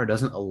GDPR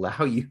doesn't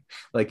allow you.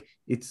 Like,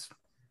 it's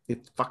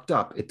fucked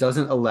up. It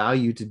doesn't allow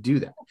you to do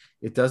that.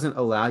 It doesn't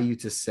allow you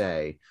to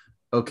say,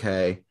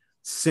 okay,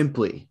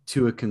 simply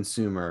to a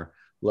consumer,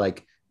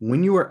 like,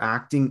 when you are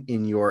acting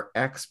in your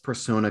X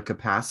persona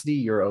capacity,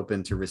 you're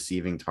open to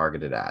receiving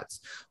targeted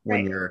ads.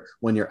 When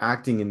you're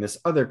acting in this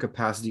other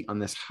capacity on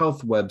this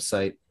health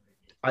website,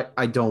 I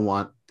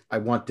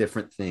want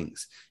different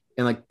things.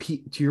 And like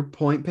to your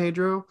point,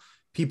 Pedro,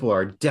 people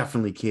are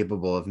definitely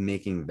capable of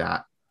making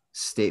that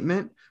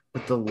statement,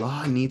 but the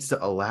law needs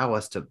to allow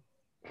us to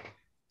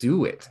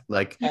do it.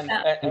 Like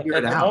figure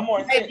it out. One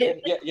more thing,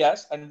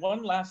 yes, and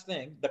one last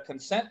thing: the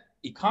consent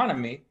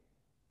economy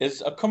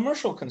is a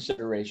commercial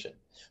consideration.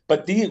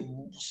 But the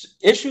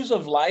issues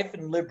of life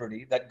and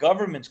liberty that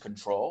governments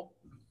control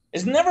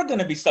is never going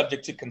to be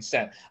subject to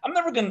consent.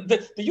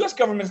 The US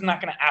government is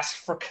not going to ask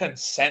for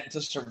consent to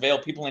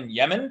surveil people in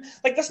Yemen.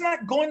 Like, that's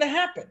not going to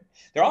happen.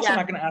 They're also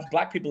not going to ask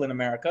Black people in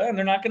America, and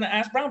they're not going to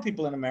ask brown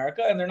people in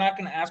America, and they're not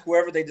going to ask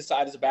whoever they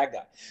decide is a bad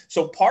guy.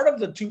 So part of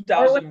the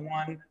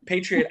 2001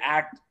 Patriot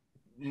Act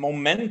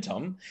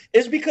momentum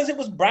is because it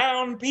was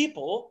brown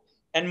people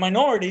and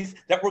minorities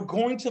that were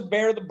going to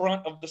bear the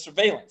brunt of the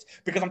surveillance.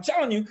 Because I'm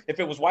telling you, if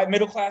it was white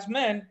middle-class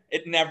men,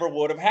 it never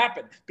would have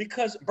happened.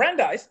 Because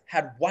Brandeis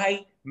had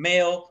white,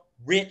 male,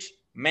 rich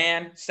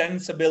man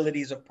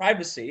sensibilities of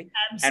privacy.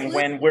 Absolutely. And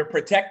when we're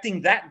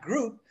protecting that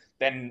group,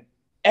 then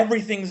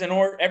everything's in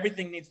order.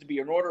 Everything needs to be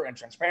in order and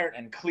transparent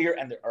and clear,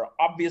 and there are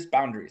obvious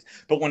boundaries.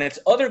 But when it's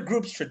other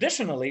groups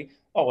traditionally,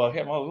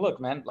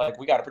 look, man, like,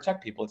 we got to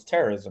protect people. It's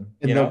terrorism.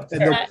 And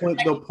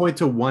they'll point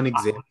to one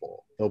example.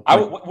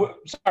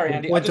 Sorry,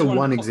 Andy. Point to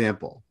one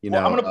example. I'm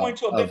going to point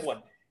to a big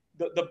one.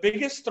 The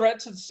biggest threat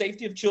to the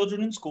safety of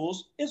children in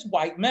schools is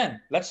white men.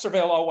 Let's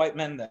surveil all white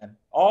men then.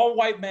 All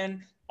white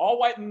men,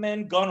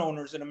 gun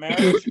owners in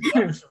America should be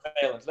under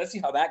surveillance. Let's see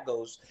how that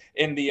goes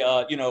in the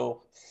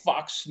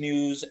Fox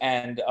News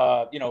and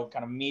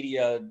kind of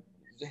media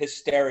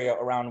hysteria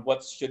around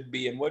what should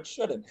be and what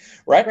shouldn't,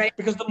 right?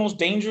 Because the most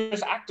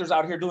dangerous actors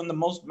out here doing the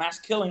most mass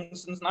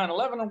killings since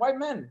 9/11 are white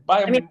men.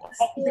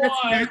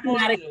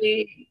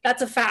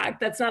 That's a fact.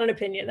 That's not an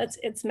opinion.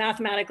 It's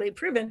mathematically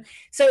proven.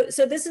 So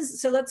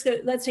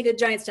let's take a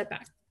giant step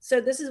back.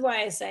 So this is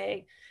why I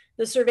say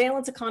the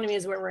surveillance economy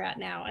is where we're at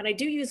now. And I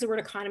do use the word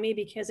economy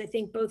because I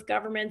think both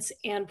governments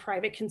and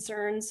private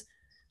concerns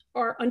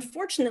are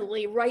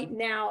unfortunately right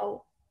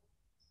now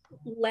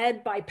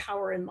led by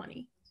power and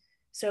money.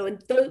 So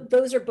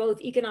those are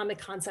both economic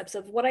concepts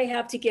of what I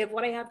have to give,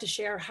 what I have to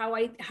share, how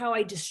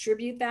I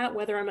distribute that,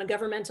 whether I'm a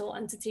governmental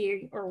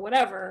entity or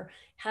whatever,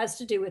 has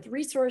to do with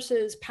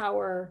resources,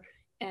 power,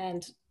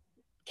 and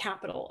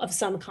capital of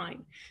some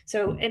kind.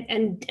 So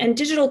and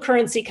digital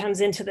currency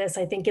comes into this,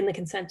 I think, in the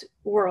consent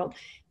world.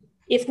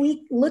 If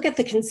we look at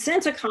the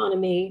consent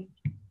economy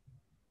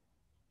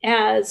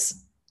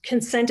as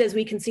consent as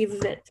we conceive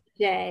of it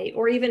today,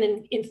 or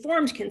even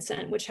informed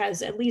consent, which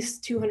has at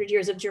least 200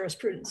 years of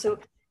jurisprudence. So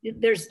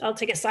I'll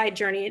take a side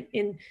journey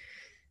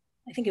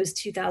I think it was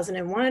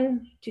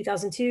 2001,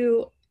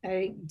 2002.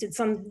 I did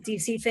some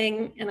DC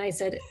thing and I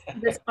said,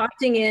 this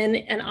opting in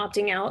and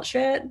opting out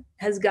shit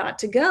has got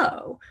to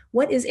go.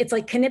 It's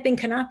like knipping.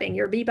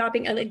 You're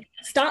bebopping. Like,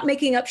 stop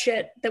making up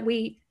shit that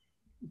we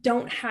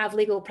don't have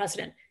legal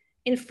precedent.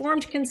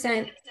 Informed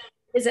consent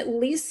is at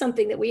least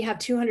something that we have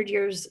 200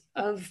 years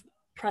of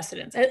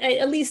precedence,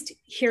 at least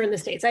here in the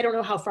States. I don't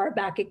know how far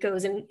back it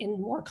goes in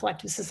more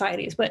collective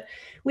societies, but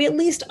we at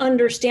least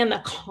understand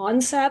the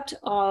concept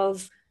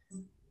of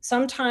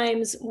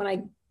sometimes when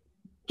I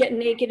get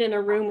naked in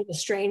a room with a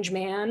strange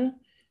man,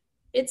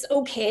 it's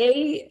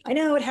okay. I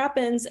know it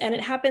happens, and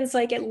it happens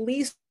like at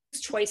least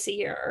twice a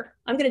year.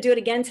 I'm going to do it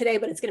again today,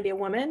 but it's going to be a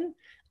woman.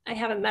 I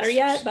haven't met her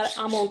yet, but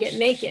I'm going to get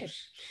naked.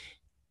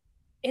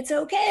 It's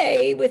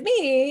okay with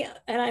me,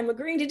 and I'm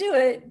agreeing to do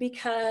it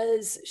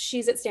because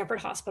she's at Stanford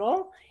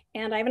Hospital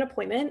and I have an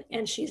appointment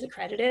and she's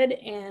accredited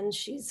and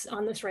she's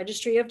on this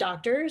registry of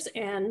doctors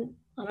and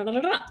blah, blah, blah,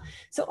 blah.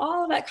 So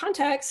all of that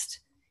context,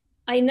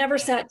 I never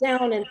sat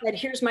down and said,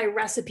 here's my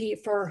recipe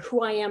for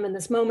who I am in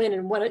this moment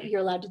and what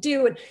you're allowed to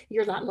do, and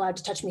you're not allowed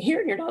to touch me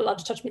here and you're not allowed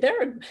to touch me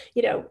there. And,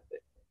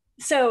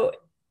 so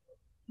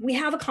we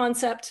have a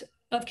concept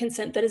of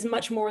consent that is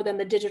much more than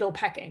the digital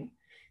pecking.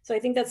 So I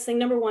think that's thing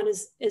number one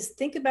is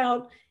think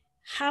about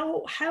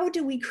how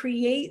do we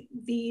create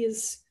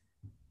these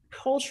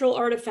cultural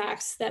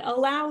artifacts that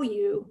allow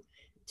you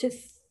to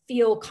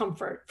feel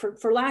comfort,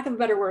 for lack of a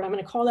better word, I'm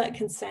going to call that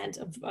consent,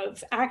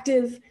 of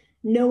active,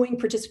 knowing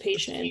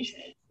participation.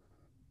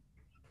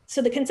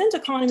 So the consent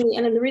economy,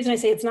 and then the reason I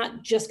say it's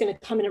not just going to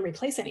come in and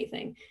replace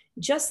anything,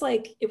 just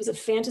like it was a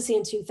fantasy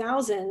in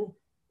 2000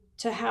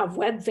 to have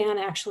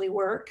Webvan actually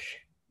work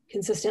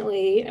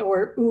consistently,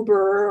 or Uber,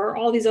 or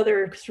all these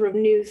other sort of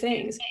new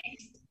things,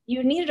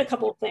 you needed a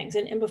couple of things.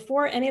 And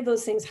before any of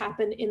those things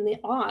happened in the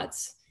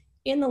aughts,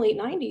 in the late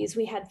 90s,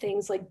 we had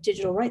things like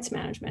digital rights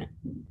management.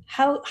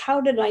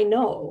 How did I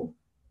know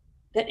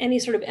that any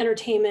sort of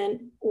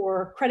entertainment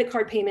or credit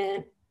card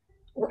payment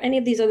or any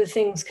of these other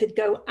things could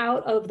go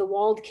out of the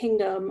walled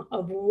kingdom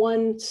of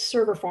one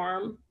server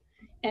farm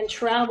and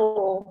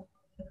travel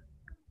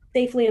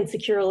safely and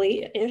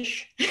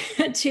securely-ish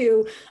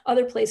to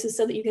other places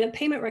so that you can have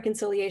payment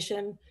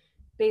reconciliation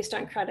based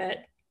on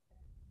credit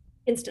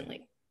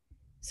instantly?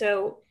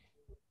 So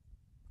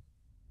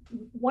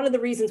one of the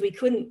reasons we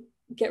couldn't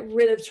get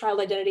rid of child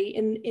identity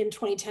in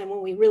 2010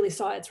 when we really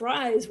saw its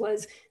rise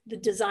was the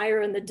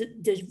desire and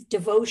the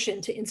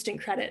devotion to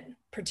instant credit,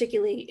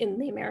 particularly in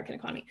the American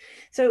economy.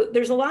 So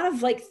there's a lot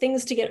of like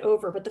things to get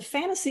over, but the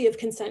fantasy of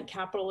consent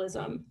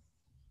capitalism,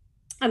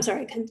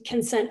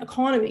 consent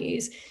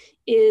economies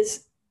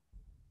is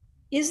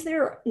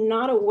there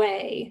not a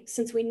way,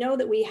 since we know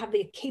that we have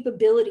the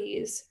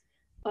capabilities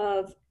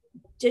of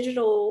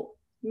digital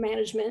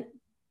management,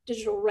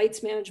 digital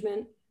rights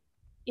management,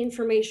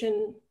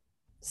 information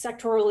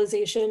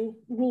sectoralization,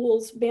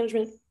 rules,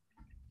 management,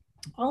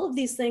 all of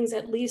these things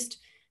at least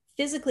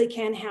physically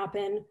can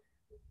happen,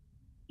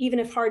 even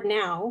if hard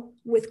now,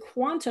 with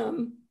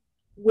quantum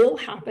will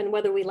happen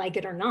whether we like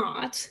it or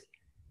not.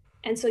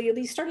 And so you'll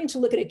be starting to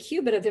look at a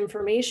qubit of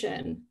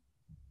information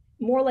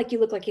more like you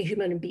look like a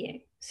human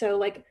being. So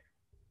like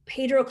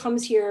Pedro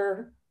comes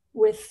here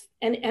with,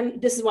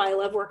 and this is why I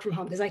love work from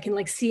home, because I can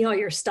like see all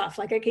your stuff.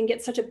 Like I can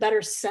get such a better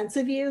sense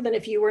of you than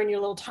if you were in your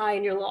little tie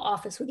in your little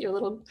office with your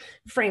little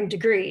framed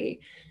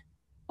degree.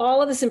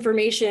 All of this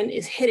information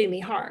is hitting me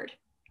hard.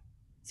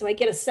 So I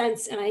get a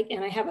sense and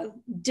I have a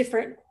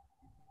different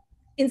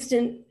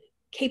instant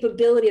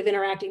capability of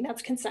interacting.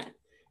 That's consent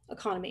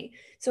economy.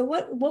 So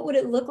what would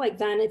it look like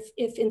then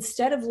if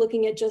instead of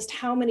looking at just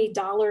how many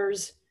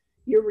dollars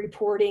you're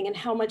reporting and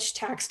how much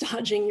tax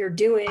dodging you're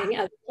doing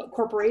as a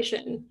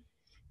corporation,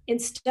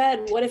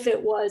 instead, what if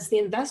it was the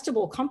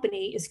investable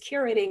company is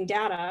curating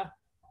data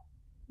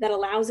that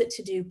allows it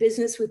to do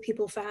business with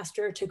people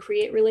faster, to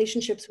create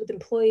relationships with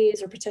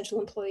employees or potential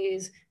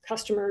employees,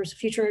 customers,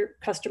 future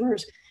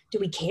customers? Do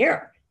we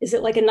care? Is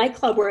it like a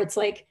nightclub where it's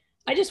like,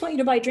 I just want you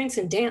to buy drinks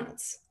and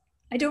dance.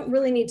 I don't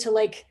really need to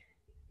like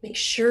make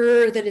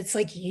sure that it's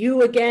like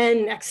you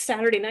again next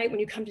Saturday night when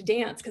you come to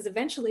dance, because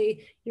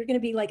eventually you're going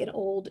to be like an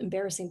old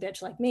embarrassing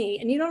bitch like me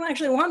and you don't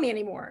actually want me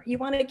anymore. You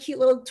want a cute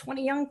little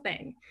 20 young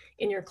thing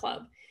in your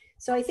club.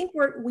 So I think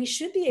we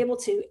should be able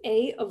to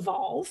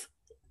evolve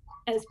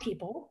as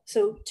people.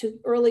 So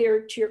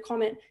earlier to your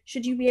comment,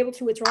 should you be able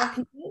to withdraw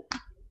consent?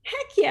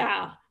 Heck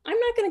yeah. I'm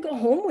not going to go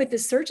home with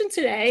this surgeon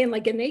today and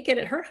like get naked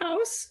at her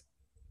house.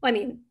 I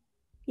mean,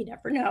 you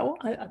never know.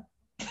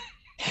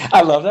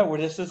 I love that.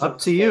 This is up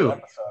to you.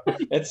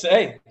 It's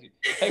hey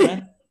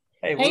man.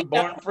 Hey, we're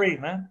born free,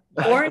 man.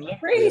 Born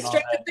free.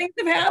 Stranger things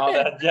have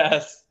happened.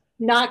 Yes.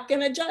 Not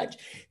gonna judge,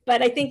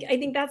 but I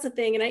think that's the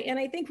thing, and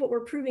I think what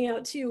we're proving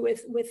out too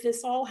with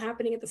this all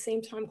happening at the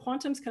same time.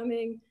 Quantum's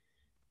coming.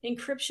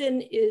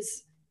 Encryption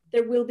is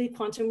there will be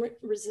quantum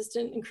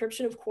resistant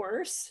encryption, of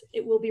course.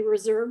 It will be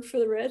reserved for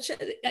the rich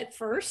at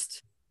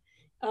first,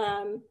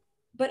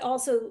 but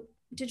also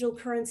digital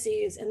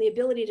currencies and the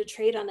ability to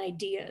trade on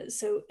ideas.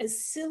 So as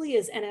silly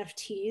as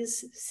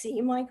NFTs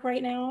seem like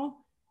right now,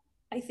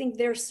 I think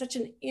they're such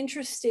an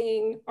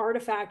interesting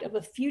artifact of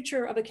a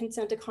future of a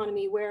consent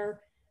economy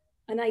where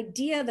an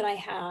idea that I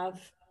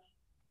have,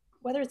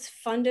 whether it's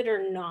funded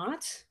or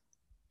not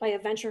by a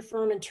venture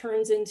firm and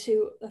turns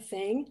into a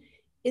thing,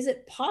 is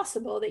it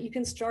possible that you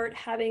can start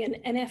having an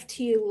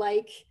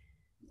NFT-like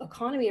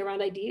economy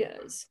around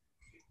ideas?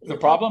 The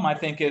problem, I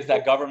think, is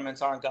that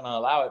governments aren't going to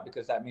allow it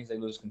because that means they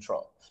lose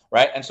control,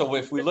 right? And so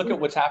if we look at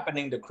what's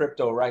happening to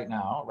crypto right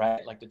now,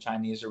 right, like the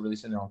Chinese are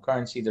releasing their own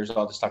currency, there's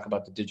all this talk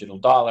about the digital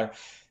dollar.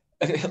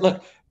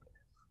 Look,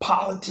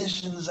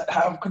 politicians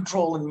have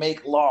control and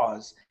make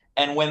laws.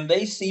 And when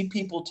they see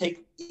people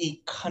take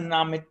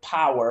economic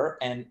power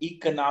and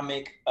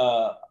economic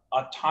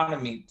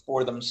autonomy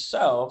for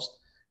themselves,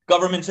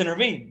 governments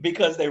intervene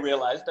because they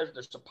realize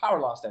there's a power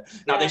loss there.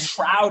 Now they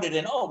shroud it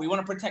in, we want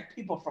to protect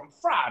people from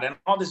fraud and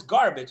all this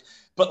garbage.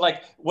 But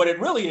like what it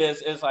really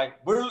is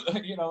like we're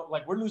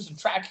losing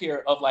track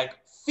here of like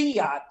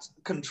fiat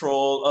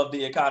control of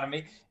the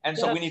economy. And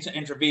so we need to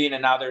intervene.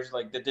 And now there's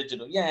like the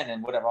digital yen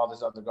and whatever, all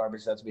this other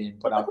garbage that's being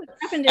put out there.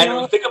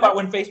 And think about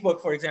when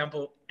Facebook, for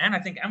example, and I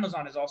think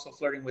Amazon is also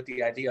flirting with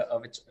the idea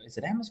of is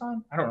it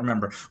Amazon? I don't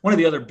remember. One of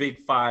the other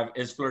big five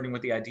is flirting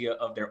with the idea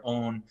of their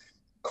own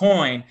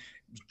coin.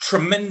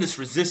 Tremendous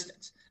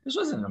resistance. This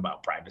wasn't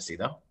about privacy,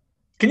 though.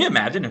 Can you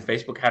imagine if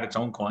Facebook had its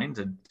own coin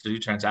to do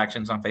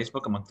transactions on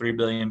Facebook among 3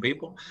 billion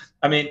people?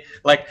 I mean,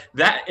 like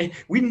that.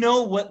 We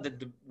know what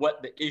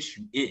the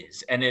issue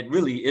is, and it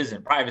really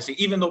isn't privacy.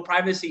 Even though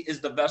privacy is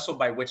the vessel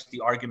by which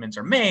the arguments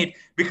are made,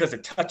 because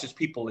it touches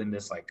people in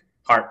this like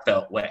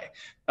heartfelt way.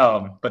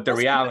 But the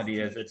reality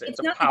is, it's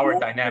a power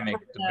dynamic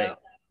debate.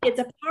 It's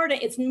a part of,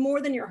 it's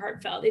more than your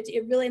heartfelt.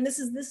 It really, and this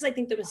is I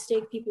think the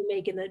mistake people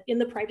make in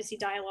the privacy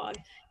dialogue.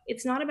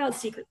 It's not about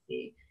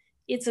secrecy.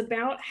 It's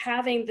about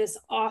having this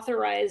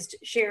authorized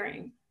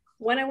sharing.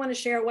 When I want to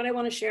share, what I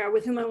want to share,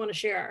 with whom I want to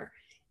share.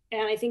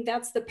 And I think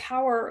that's the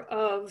power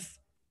of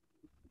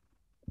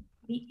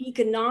the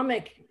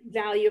economic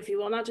value, if you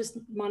will, not just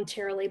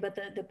monetarily, but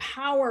the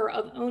power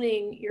of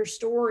owning your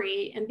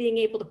story and being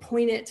able to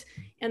point it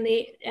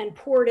and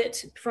port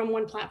it from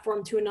one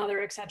platform to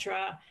another, et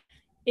cetera,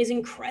 is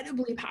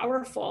incredibly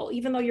powerful.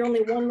 Even though you're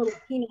only one little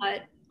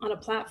peanut on a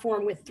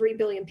platform with 3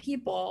 billion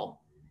people,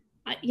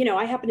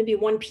 I happen to be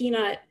one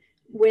peanut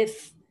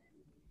with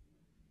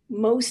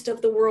most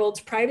of the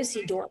world's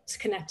privacy dorks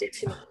connected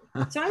to me.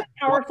 So I'm a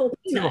powerful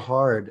peanut. So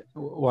hard.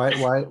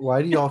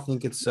 Why do y'all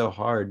think it's so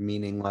hard?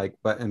 Meaning like,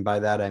 and by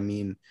that I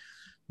mean,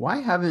 why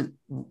haven't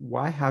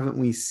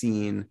we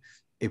seen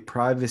a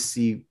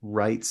privacy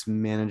rights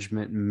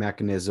management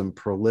mechanism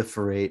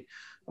proliferate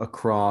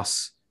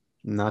across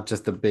not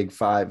just the big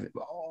five,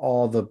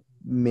 all the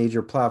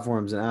major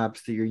platforms and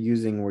apps that you're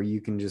using, where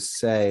you can just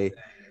say,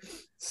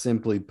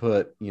 simply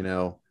put,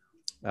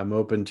 I'm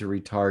open to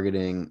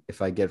retargeting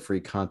if I get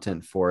free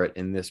content for it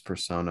in this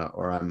persona,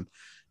 or I'm,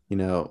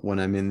 when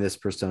I'm in this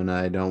persona,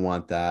 I don't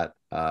want that.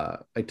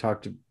 I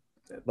talked to,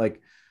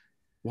 like,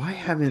 why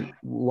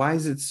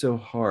is it so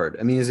hard?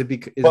 I mean, is it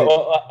because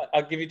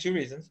I'll give you two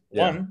reasons.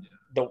 Yeah. One,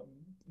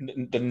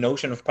 the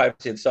notion of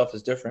privacy itself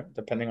is different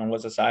depending on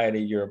what society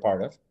you're a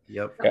part of.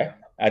 Yep. Okay.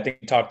 I think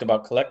you talked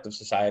about collective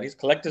societies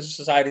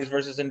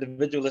versus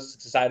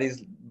individualist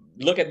societies.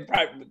 Look at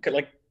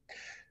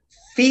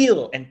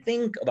feel and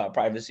think about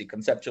privacy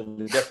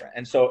conceptually different,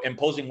 and so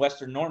imposing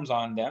Western norms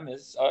on them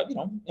is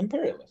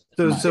imperialist.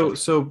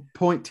 So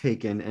point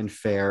taken and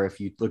fair. If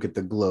you look at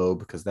the globe,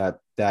 because that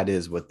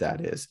is what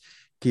that is.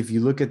 If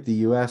you look at the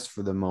U.S.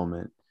 for the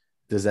moment,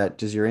 does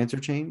your answer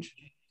change?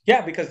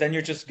 Yeah, because then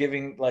you're just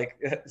giving then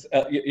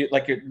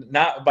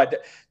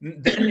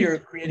you're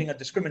creating a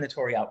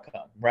discriminatory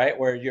outcome, right?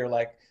 Where you're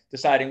like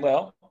deciding,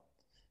 well,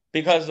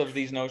 because of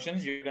these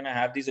notions, you're going to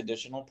have these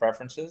additional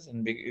preferences,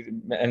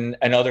 and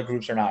other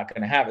groups are not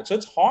going to have it. So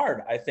it's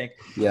hard, I think.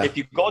 Yeah. If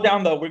you go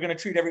down we're going to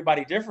treat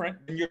everybody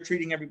different, then you're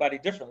treating everybody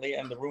differently,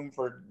 and the room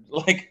for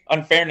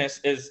unfairness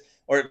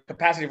or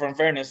capacity for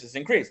unfairness is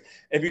increased.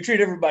 If you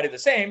treat everybody the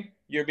same,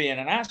 you're being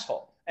an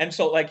asshole. And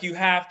so you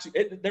have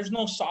to, there's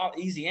no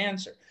easy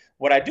answer.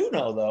 What I do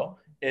know, though,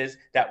 is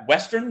that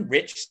Western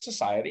rich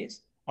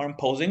societies are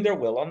imposing their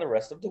will on the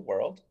rest of the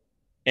world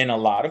in a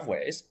lot of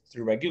ways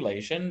through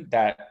regulation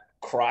that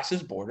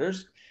crosses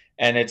borders.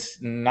 And it's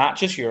not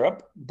just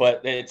Europe,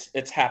 but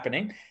it's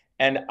happening.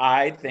 And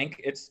I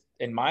think it's,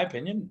 in my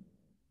opinion,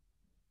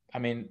 I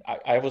mean,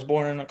 I was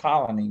born in a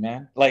colony,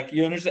 man.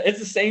 You understand? It's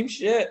the same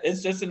shit.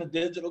 It's just in a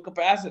digital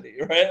capacity,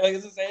 right?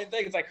 It's the same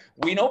thing. It's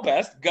we know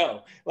best.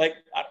 Go.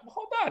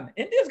 Hold on.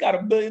 India's got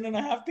 1.5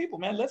 billion people,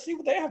 man. Let's see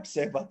what they have to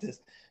say about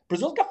this.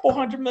 Brazil's got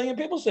 400 million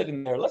people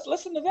sitting there. Let's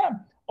listen to them.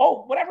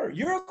 Oh, whatever.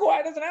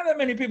 Uruguay doesn't have that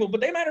many people, but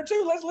they matter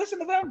too. Let's listen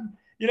to them.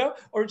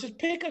 Or just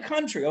pick a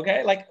country,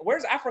 okay?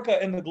 Where's Africa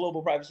in the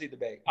global privacy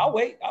debate? I'll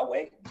wait.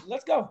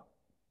 Let's go.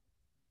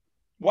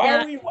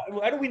 Why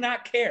do we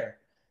not care?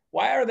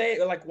 Why are they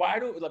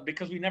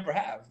because we never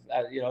have,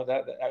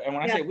 and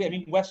when I say we, I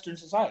mean Western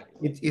society.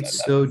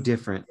 It's so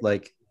different.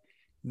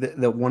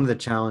 The one of the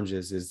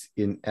challenges is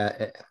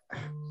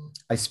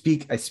I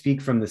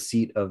speak from the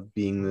seat of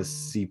being the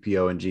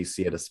CPO and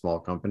GC at a small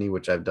company,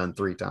 which I've done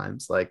 3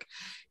 times,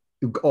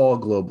 all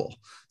global.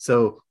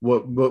 So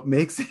what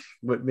makes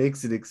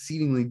it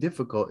exceedingly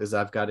difficult is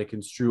I've got to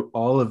construe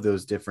all of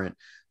those different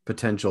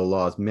potential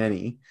laws,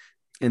 many,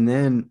 and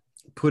then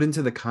put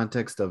into the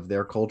context of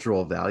their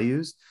cultural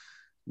values,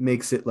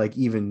 makes it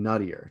even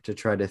nuttier to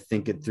try to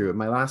think it through. At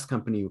my last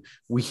company,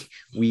 we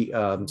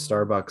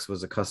Starbucks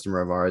was a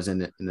customer of ours,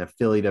 and an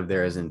affiliate of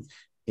theirs in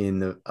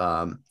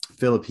the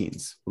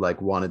Philippines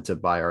wanted to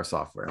buy our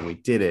software, and we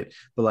did it.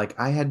 But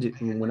I had to,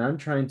 when I'm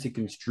trying to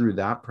construe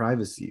that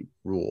privacy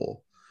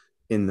rule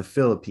in the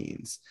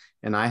Philippines,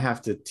 and I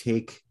have to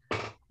take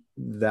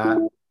that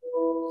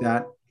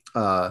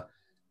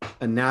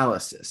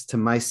analysis to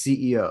my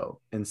CEO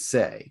and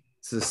say,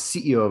 this is a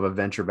CEO of a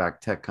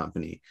venture-backed tech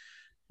company,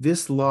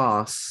 this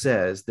law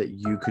says that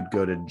you could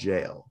go to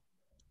jail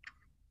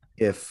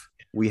if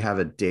we have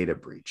a data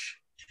breach.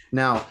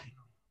 Now,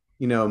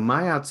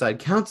 my outside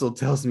counsel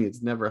tells me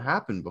it's never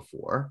happened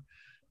before.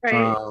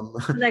 Right.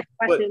 Next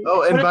question.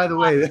 By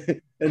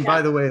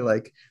the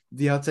way,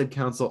 the outside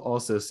counsel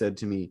also said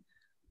to me,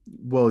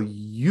 well,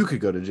 you could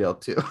go to jail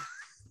too.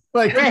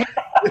 Right.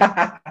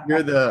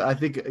 you're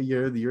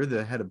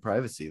the head of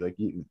privacy.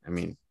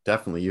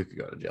 Definitely you could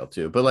go to jail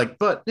too.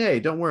 But hey,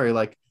 don't worry.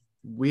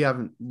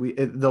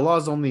 The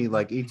law's only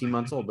 18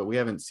 months old, but we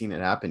haven't seen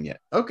it happen yet.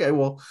 Okay,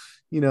 well,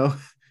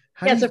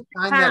 how do you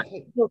find that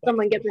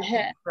someone gets a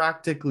hit?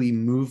 Practically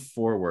move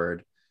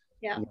forward.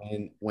 Yeah.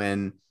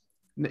 When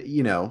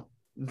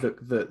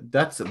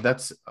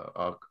that's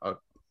a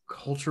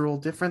cultural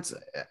difference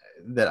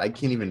that I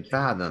can't even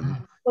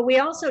fathom. But we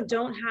also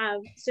don't have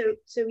so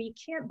we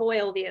can't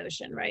boil the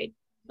ocean, right?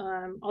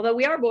 Although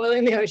we are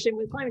boiling the ocean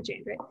with climate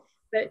change, right?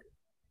 But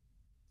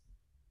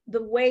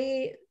the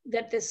way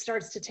that this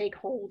starts to take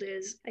hold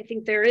is, I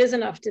think there is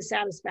enough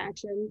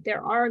dissatisfaction.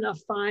 There are enough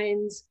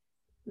fines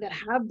that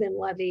have been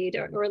levied,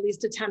 or at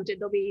least attempted.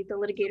 The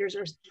litigators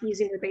are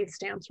using their base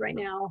stamps right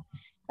now,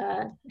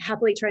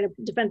 happily trying to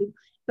defend them.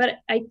 But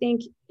I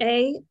think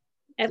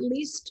at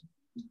least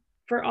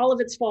for all of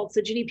its faults,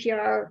 the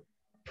GDPR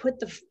put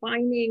the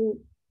fining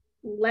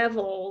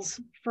levels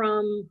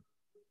from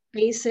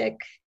basic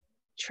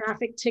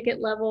traffic ticket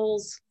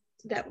levels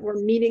that were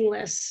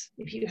meaningless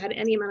if you had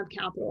any amount of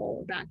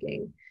capital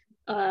backing,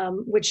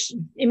 which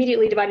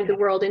immediately divided the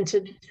world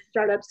into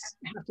startups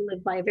have to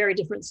live by a very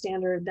different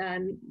standard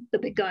than the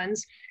big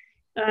guns.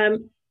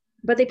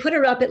 But they put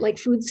it up at like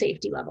food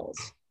safety levels.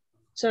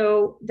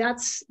 So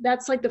that's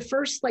like the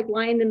first like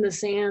line in the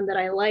sand that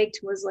I liked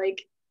was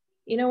like,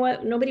 you know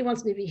what, nobody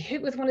wants to be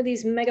hit with one of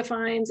these mega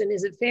fines, and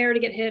is it fair to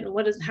get hit, and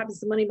what happens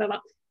to money, blah, blah.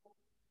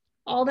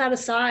 All that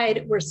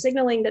aside, we're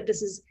signaling that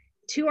this is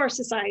to our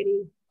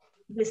society,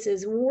 this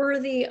is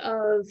worthy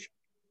of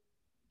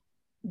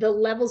the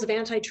levels of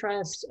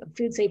antitrust, of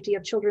food safety,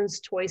 of children's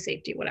toy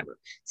safety, whatever.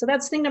 So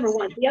that's thing number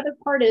one. The other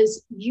part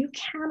is you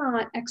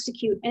cannot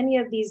execute any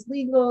of these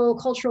legal,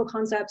 cultural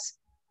concepts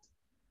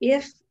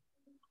if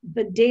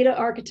the data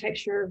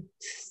architecture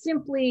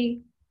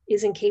simply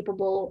is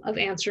incapable of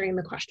answering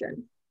the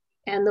question.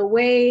 And the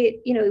way,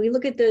 you know, we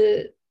look at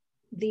the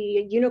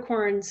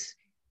unicorns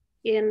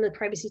in the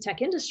privacy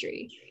tech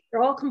industry,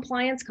 they're all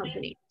compliance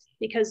companies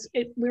because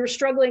we were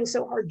struggling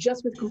so hard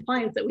just with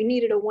compliance that we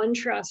needed a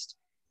OneTrust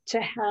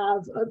to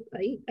have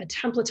a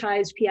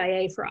templatized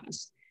PIA for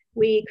us.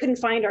 We couldn't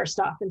find our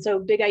stuff. And so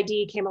Big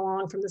ID came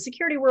along from the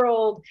security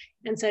world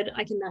and said,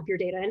 I can map your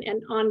data.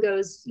 And on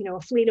goes, you know,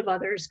 a fleet of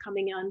others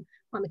coming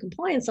on the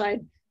compliance side.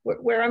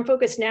 Where I'm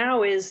focused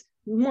now is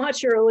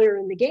much earlier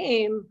in the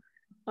game.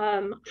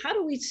 How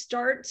do we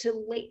start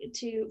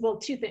well,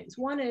 two things.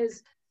 One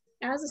is,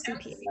 as a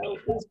CPO,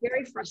 it was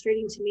very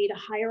frustrating to me to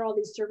hire all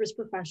these service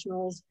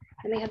professionals,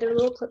 and they had their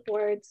little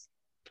clipboards,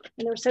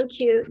 and they were so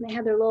cute, and they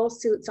had their little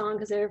suits on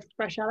because they're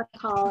fresh out of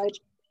college,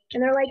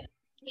 and they're like,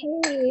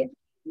 hey,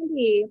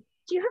 Andy,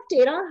 do you have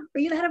data? Are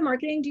you the head of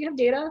marketing? Do you have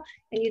data?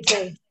 And you'd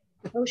say,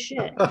 oh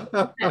shit,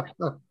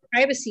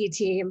 privacy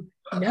team.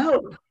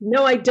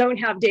 No, I don't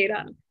have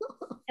data.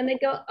 And they'd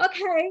go,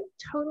 okay,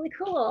 totally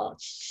cool.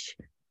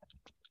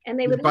 And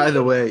they would. By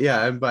the way,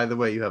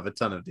 you have a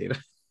ton of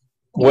data.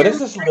 What is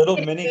this little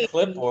mini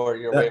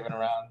clipboard you're waving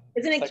around?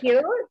 Isn't it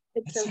cute?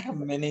 It's like a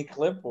mini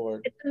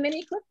clipboard. It's a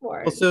mini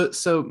clipboard. Well,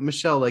 so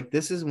Michelle, like,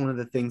 this is one of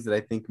the things that I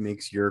think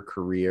makes your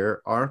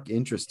career arc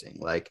interesting.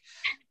 Like,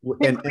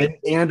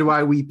 and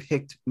why we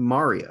picked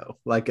Mario.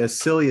 Like, as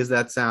silly as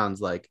that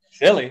sounds, like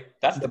silly.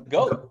 That's the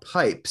goat. The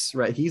pipes,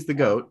 right? He's the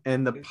goat,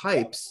 and the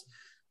pipes.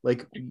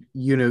 Like,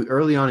 you know,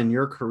 early on in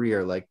your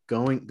career, like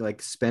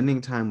spending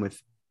time with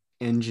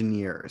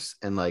engineers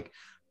and like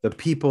the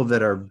people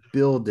that are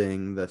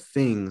building the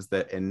things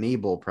that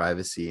enable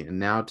privacy. And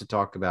now to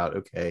talk about,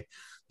 okay,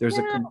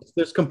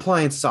 there's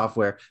compliance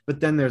software,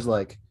 but then there's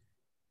like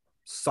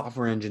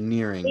software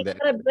engineering. We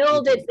gotta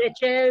build it,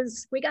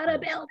 bitches. We gotta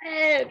build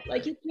it.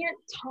 Like, you can't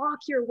talk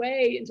your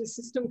way into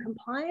system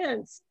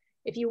compliance.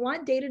 If you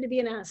want data to be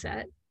an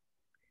asset,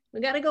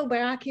 we gotta go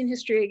back in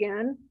history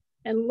again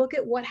and look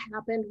at what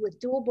happened with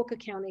dual book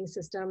accounting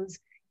systems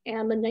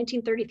and the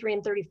 1933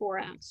 and 34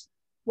 acts.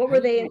 What were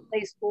they in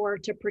place for?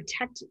 To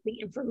protect the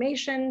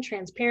information,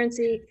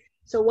 transparency.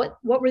 So what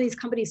were these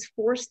companies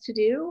forced to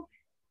do?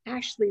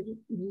 Actually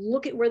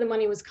look at where the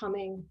money was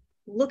coming,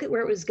 look at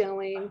where it was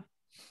going.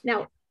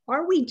 Now,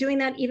 are we doing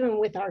that even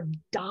with our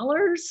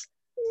dollars?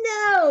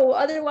 No,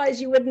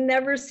 otherwise you would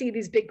never see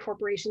these big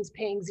corporations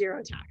paying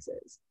zero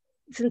taxes.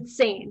 It's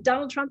insane.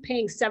 Donald Trump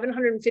paying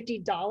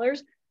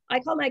 $750. I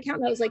called my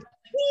accountant, I was like,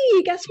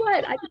 hey, guess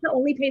what? I get to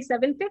only pay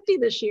 $750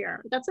 this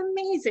year. That's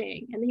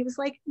amazing. And he was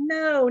like,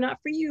 no, not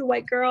for you,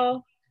 white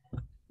girl.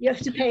 You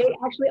have to pay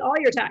actually all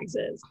your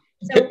taxes.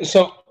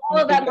 So all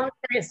of that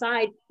monetary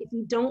aside, if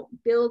you don't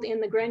build in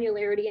the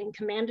granularity and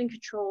command and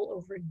control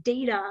over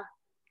data,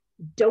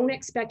 don't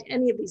expect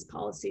any of these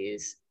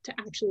policies to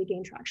actually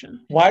gain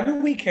traction. Why do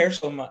we care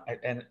so much?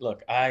 And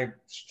look, I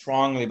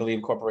strongly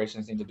believe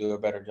corporations need to do a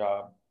better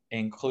job,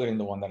 including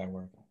the one that I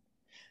work in.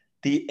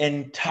 The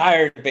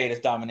entire debate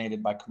is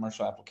dominated by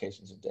commercial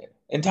applications of data.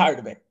 Entire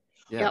debate.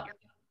 Yeah. Yep.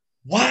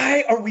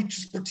 Why are we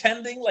just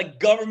pretending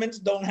like governments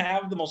don't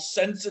have the most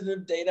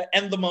sensitive data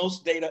and the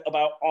most data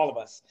about all of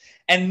us?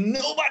 And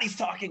nobody's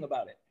talking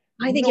about it.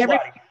 I think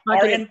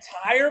our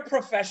entire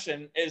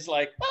profession is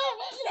like,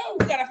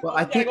 we gotta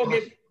go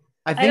get.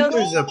 I think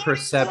there's a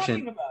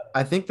perception.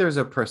 I think there's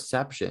a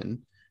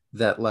perception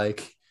that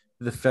like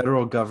the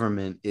federal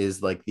government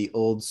is like the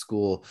old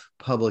school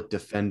public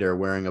defender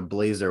wearing a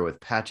blazer with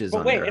patches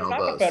on their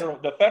elbows.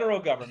 Not the federal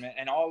government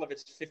and all of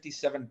its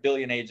 57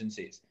 billion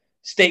agencies,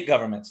 state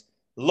governments,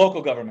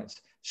 local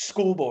governments,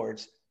 school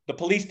boards, the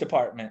police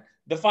department,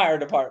 the fire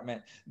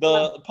department,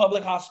 the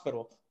public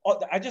hospital.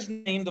 I just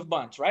named a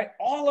bunch, right?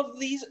 All of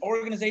these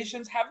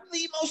organizations have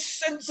the most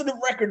sensitive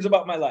records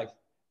about my life.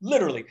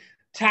 Literally,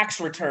 tax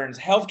returns,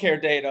 healthcare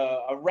data,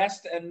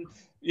 arrest and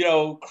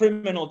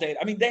criminal data.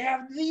 I mean, they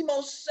have the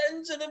most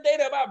sensitive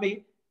data about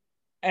me.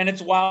 And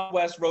it's Wild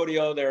West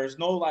rodeo. There's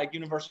no like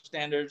universal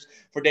standards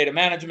for data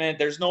management.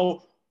 There's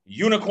no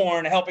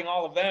unicorn helping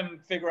all of them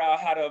figure out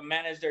how to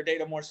manage their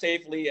data more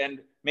safely and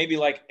maybe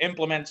like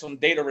implement some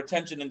data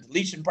retention and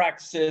deletion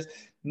practices.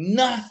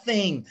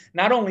 Nothing.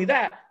 Not only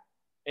that,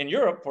 in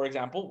Europe, for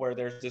example, where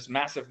there's this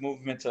massive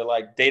movement to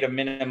like data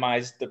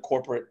minimize the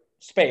corporate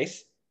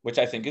space, which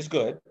I think is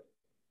good.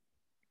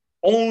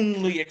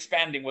 only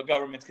expanding what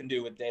governments can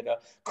do with data,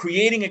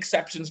 creating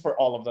exceptions for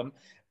all of them,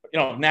 you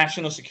know,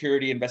 national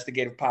security,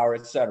 investigative power,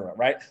 etc.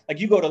 Right? Like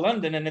you go to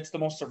London and it's the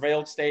most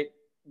surveilled state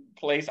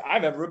place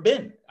I've ever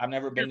been. I've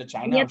never been to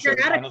China. I'm sure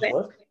China's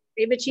worse.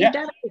 They've achieved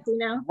adequacy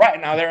now.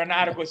 Right now, they're an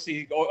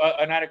adequacy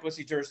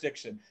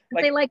jurisdiction.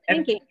 Like, they like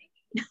thinking.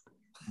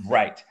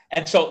 Right,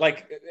 and so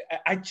like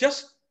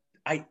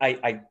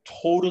I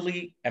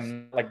totally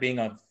am like being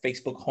a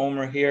Facebook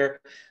homer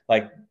here.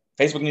 Like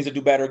Facebook needs to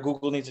do better.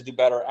 Google needs to do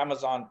better.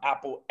 Amazon,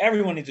 Apple,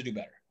 everyone needs to do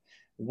better.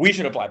 We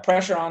should apply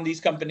pressure on these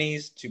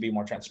companies to be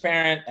more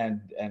transparent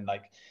and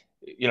like,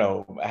 you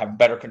know, have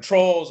better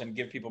controls and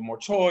give people more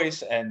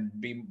choice and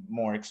be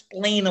more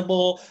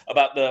explainable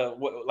about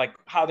like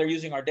how they're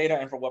using our data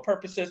and for what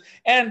purposes.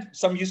 And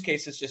some use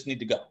cases just need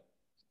to go.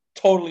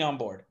 Totally on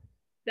board.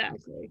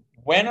 Exactly.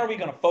 When are we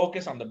going to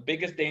focus on the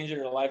biggest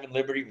danger to life and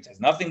liberty, which has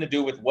nothing to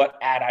do with what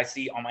ad I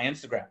see on my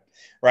Instagram,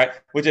 right?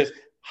 Which is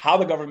how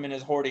the government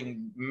is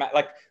hoarding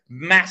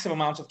massive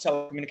amounts of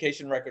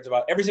telecommunication records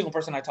about every single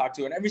person I talk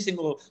to and every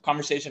single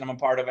conversation I'm a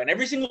part of and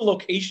every single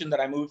location that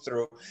I move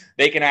through,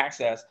 they can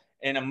access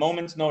in a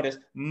moment's notice,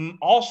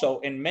 also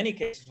in many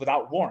cases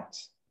without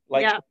warrants.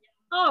 Like, yeah.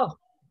 Oh,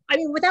 I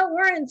mean, without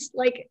warrants,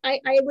 like I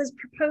was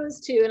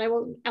proposed to, and I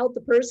won't out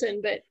the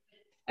person, but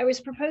I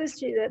was proposed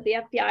to that the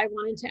FBI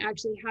wanted to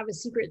actually have a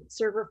secret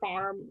server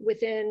farm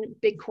within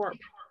Big Corp.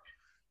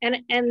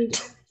 And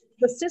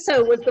the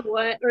CISO was the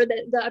one, or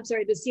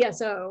the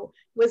CSO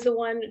was the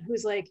one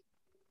who's like,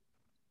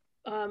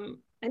 and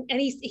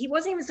he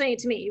wasn't even saying it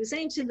to me. He was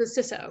saying to the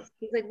CISO,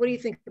 he's like, what do you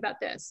think about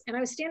this? And I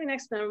was standing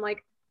next to them. I'm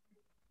like,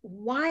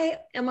 why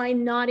am I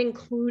not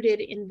included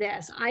in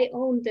this? I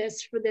own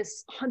this for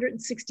this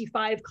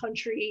 165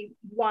 country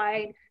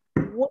wide.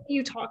 What are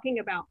you talking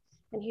about?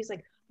 And he's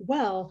like,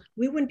 well,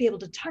 we wouldn't be able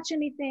to touch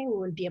anything. We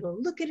wouldn't be able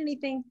to look at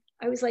anything.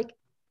 I was like,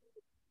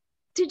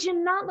 did you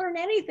not learn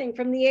anything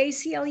from the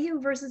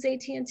ACLU versus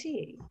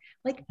AT&T?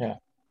 Like,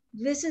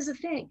 This is a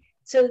thing.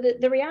 So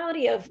the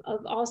reality of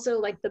also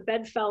like the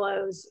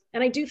bedfellows,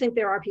 and I do think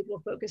there are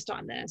people focused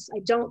on this. I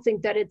don't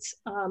think that it's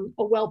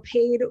a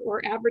well-paid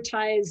or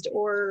advertised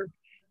or,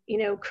 you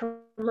know,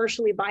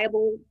 commercially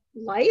viable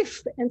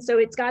life. And so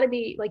it's got to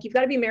be like, you've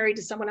got to be married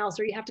to someone else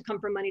or you have to come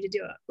from money to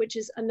do it, which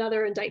is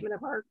another indictment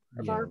of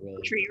our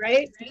country,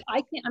 right?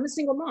 I'm a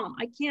single mom.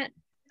 I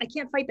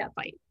can't fight that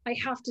fight. I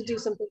have to do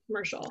something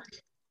commercial.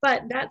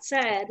 But that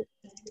said,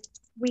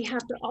 we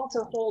have to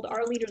also hold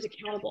our leaders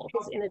accountable,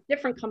 because in a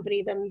different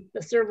company than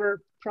the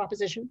server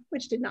proposition,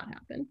 which did not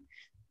happen,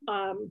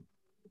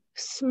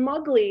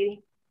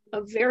 smugly,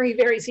 a very,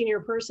 very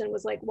senior person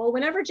was like, well,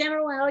 whenever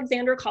General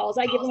Alexander calls,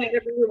 I give him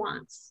whatever he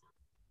wants.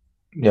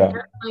 Yeah. And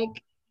I'm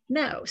like,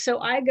 no. So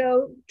I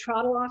go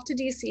trottle off to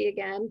DC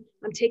again.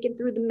 I'm taken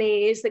through the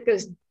maze that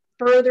goes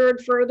further and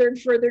further and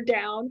further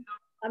down.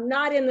 I'm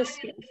not in the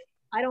skiff.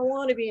 I don't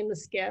want to be in the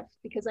skiff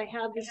because I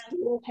have this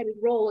dual-headed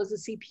role as a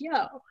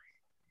CPO.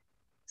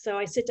 So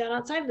I sit down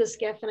outside of the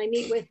skiff and I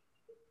meet with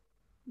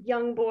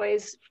young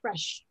boys,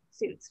 fresh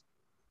suits.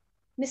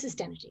 Mrs.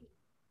 Dennedy,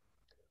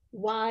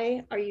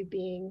 why are you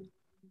being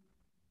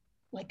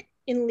like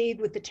in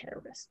league with the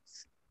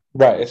terrorists?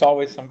 Right. It's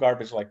always some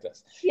garbage like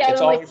this. Yeah,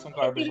 it's always some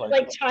garbage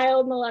like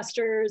child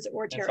molesters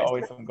or terrorists. It's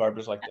always some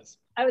garbage like this.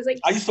 I was like,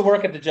 I used to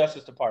work at the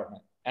Justice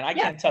Department, and I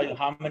can't tell you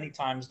how many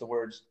times the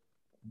words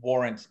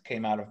warrant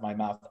came out of my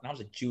mouth. And I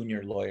was a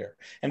junior lawyer,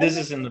 and this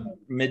is in the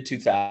mid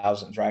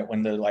 2000s, right,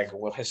 when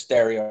the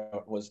hysteria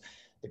was.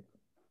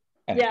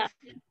 Yeah.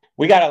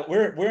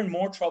 We're in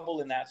more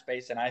trouble in that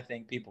space than I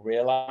think people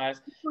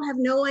realize. People have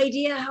no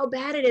idea how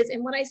bad it is.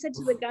 And what I said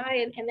to the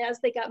guy, and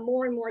as they got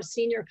more and more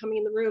senior coming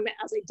in the room,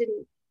 as I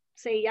didn't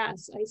say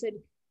yes, I said,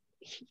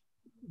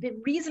 the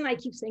reason I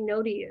keep saying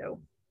no to you,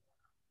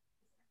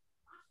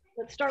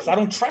 let's start with, I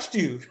don't trust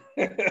you.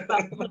 I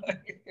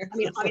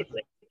mean,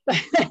 obviously.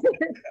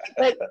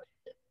 But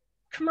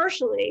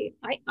commercially,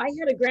 I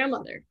had a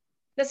grandmother.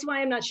 That's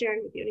why I'm not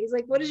sharing with you. And he's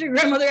like, what does your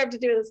grandmother have to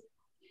do with this?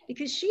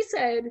 Because she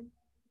said,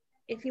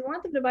 if you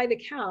want them to buy the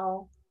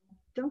cow,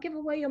 don't give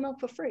away your milk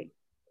for free.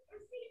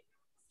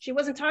 She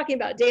wasn't talking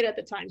about data at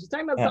the time. She's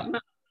talking about something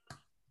else.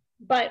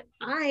 But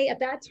I, at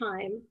that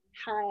time,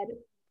 had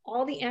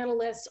all the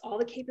analysts, all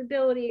the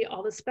capability,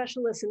 all the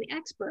specialists and the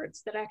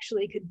experts that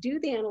actually could do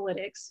the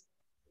analytics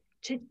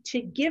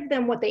to give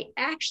them what they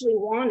actually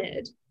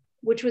wanted,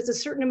 which was a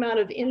certain amount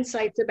of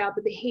insights about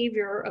the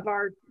behavior of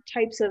our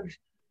types of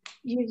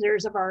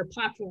users of our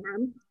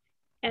platform.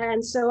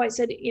 And so I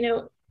said, you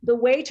know, the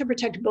way to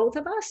protect both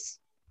of us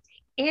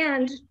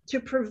and to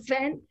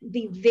prevent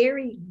the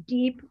very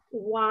deep,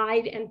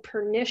 wide, and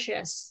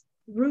pernicious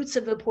roots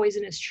of the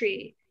poisonous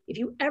tree, if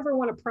you ever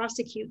want to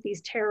prosecute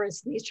these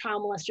terrorists and these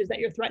child molesters that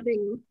you're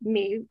threatening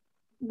me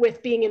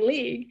with being in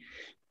league,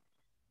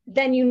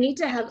 then you need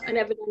to have an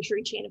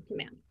evidentiary chain of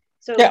command.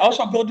 So yeah,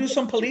 also go do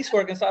some police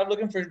work and stop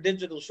looking for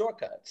digital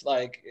shortcuts.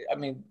 Like, I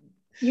mean,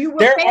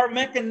 there are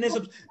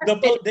mechanisms. The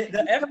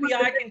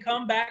FBI can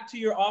come back to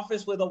your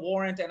office with a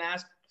warrant and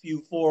ask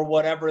you for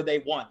whatever they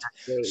want.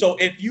 So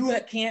if you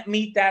can't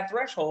meet that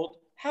threshold,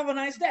 have a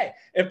nice day.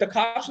 If the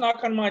cops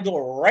knock on my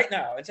door right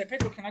now and say,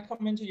 Pedro, can I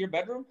come into your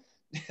bedroom?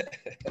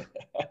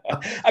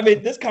 I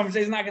mean, this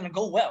conversation is not going to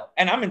go well.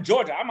 And I'm in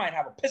Georgia. I might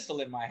have a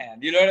pistol in my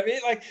hand. You know what I mean?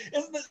 Like,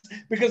 isn't this,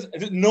 because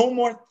no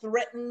more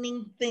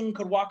threatening thing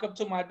could walk up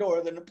to my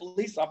door than a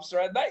police officer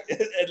at night,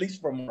 at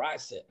least from where I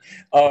sit.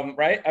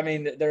 Right? I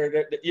mean,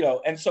 they're you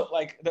know, and so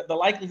like the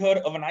likelihood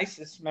of an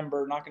ISIS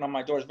member knocking on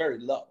my door is very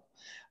low.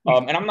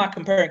 And I'm not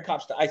comparing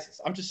cops to ISIS.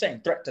 I'm just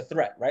saying threat to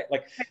threat, right?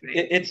 Like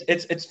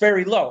it's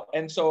very low.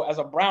 And so as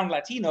a brown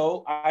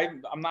Latino,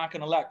 I'm not going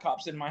to let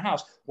cops in my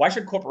house. Why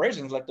should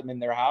corporations let them in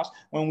their house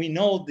when we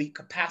know the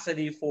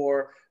capacity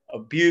for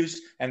abuse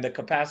and the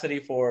capacity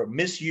for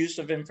misuse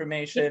of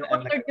information? You know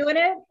and they're doing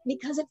it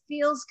because it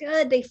feels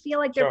good. They feel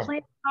like they're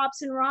playing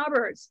cops and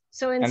robbers.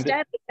 So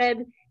instead, they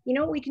said, you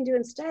know what we can do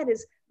instead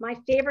is my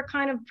favorite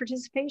kind of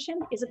participation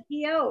is a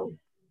PO.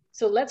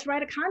 So let's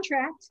write a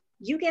contract.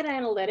 You get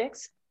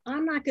analytics.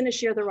 I'm not going to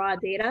share the raw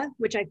data,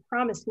 which I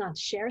promised not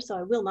to share, so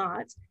I will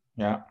not.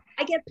 Yeah.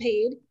 I get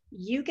paid.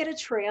 You get a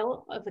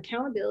trail of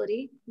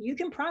accountability. You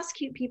can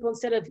prosecute people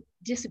instead of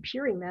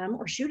disappearing them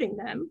or shooting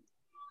them.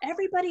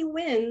 Everybody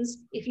wins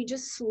if you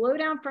just slow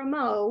down for a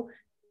mo,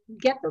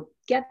 get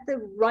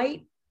the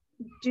right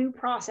due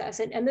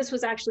process. And this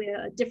was actually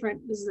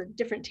this is a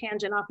different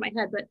tangent off my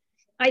head, but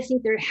I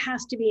think there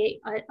has to be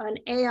an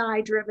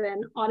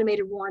AI-driven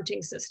automated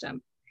warranting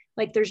system.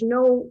 Like there's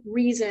no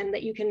reason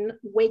that you can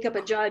wake up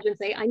a judge and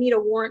say, I need a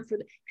warrant for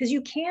because you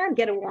can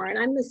get a warrant.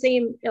 I'm the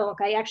same ilk.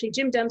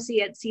 Jim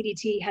Dempsey at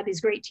CDT had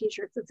these great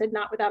t-shirts that said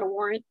not without a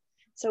warrant.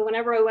 So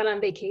whenever I went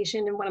on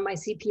vacation in one of my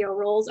CPO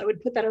roles, I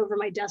would put that over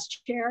my desk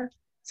chair.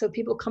 So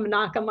people come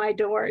knock on my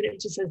door and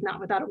it just says not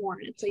without a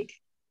warrant. It's like,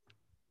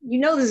 you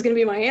know, this is going to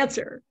be my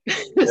answer. Yeah.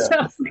 But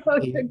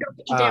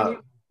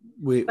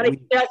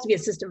there has to be a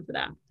system for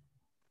that.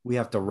 We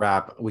have to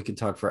wrap. We could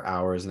talk for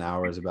hours and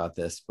hours about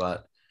this,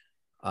 but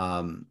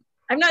I'm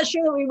not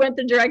sure that we went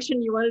the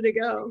direction you wanted to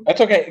go. That's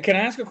okay. Can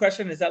I ask a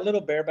question? Is that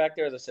little bear back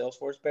there the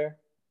Salesforce bear?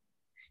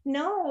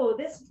 No,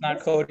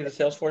 not Cody the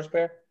Salesforce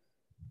bear.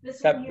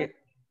 This one here?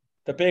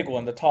 The big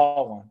one, the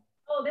tall one.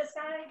 Oh, this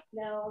guy?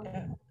 No.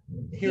 Yeah.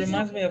 He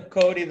reminds me of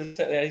Cody.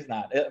 He's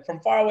not. From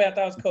far away, I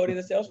thought it was Cody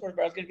the Salesforce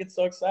bear. I was gonna get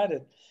so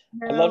excited.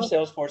 No. I love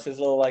Salesforce's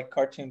little like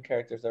cartoon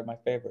characters. They're my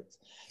favorites.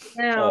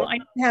 No, I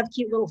have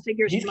cute little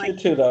figures. He's cute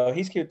too, though.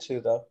 He's cute too,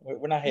 though.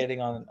 We're not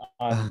hating on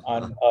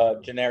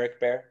generic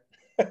bear.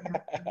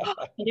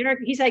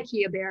 He's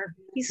IKEA bear.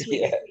 He's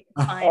sweet. Yeah.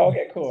 Oh,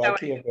 okay, cool. So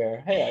IKEA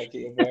bear. Hey,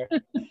 IKEA bear.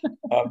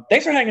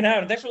 Thanks for hanging out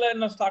and thanks for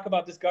letting us talk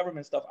about this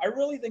government stuff. I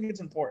really think it's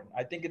important.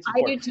 I think it's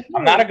important. I do too.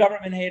 I'm not a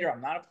government hater.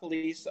 I'm not a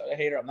police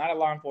hater. I'm not a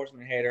law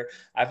enforcement hater.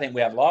 I think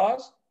we have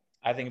laws.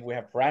 I think we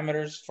have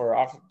parameters for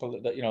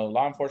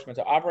law enforcement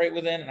to operate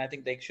within, and I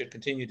think they should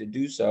continue to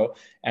do so.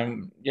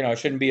 And it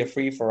shouldn't be a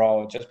free for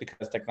all just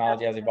because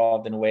technology has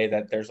evolved in a way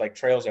that there's like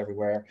trails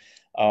everywhere.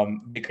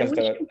 Because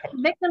the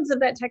victims of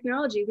that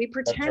technology, we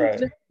pretend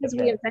just because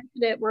we invented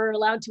it, we're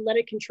allowed to let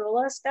it control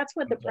us. That's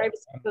what the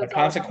privacy. The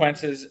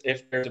consequences,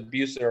 if there's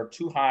abuse, are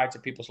too high to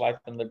people's life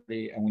and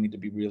liberty, and we need to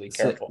be really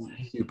careful.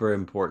 Super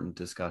important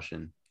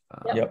discussion.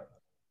 Yep.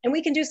 And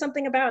we can do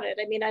something about it.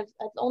 I mean, I've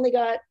only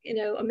got,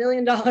 $1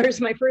 million,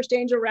 my first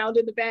angel round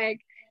in the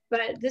bank,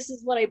 but this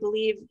is what I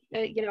believe,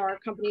 our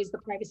company is the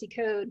privacy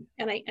code.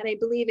 And I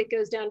believe it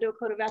goes down to a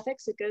code of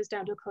ethics, it goes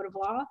down to a code of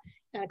law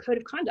and a code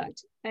of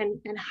conduct. And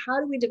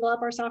how do we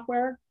develop our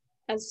software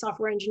as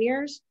software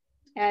engineers,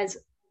 as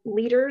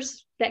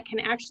leaders that can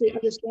actually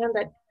understand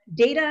that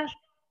data,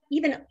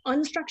 even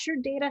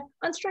unstructured data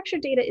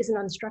isn't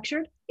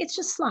unstructured, it's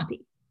just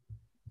sloppy.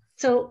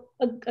 So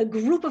a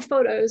group of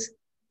photos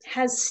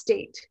has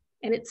state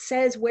and it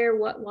says where,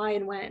 what, why,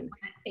 and when.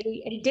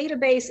 A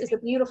database is a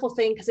beautiful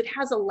thing because it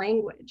has a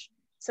language.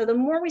 So the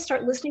more we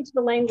start listening to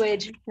the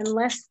language and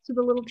less to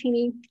the little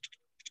teeny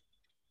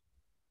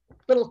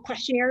little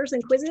questionnaires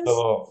and quizzes.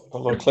 The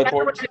little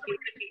clipboards.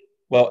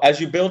 Well, as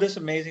you build this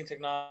amazing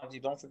technology,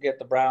 don't forget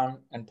the brown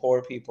and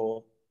poor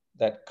people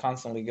that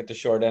constantly get the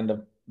short end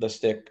of the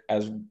stick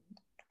as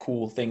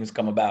cool things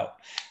come about.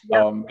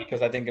 Yep.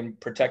 Because I think in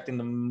protecting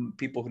the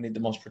people who need the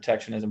most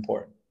protection is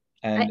important.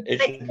 And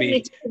it should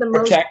be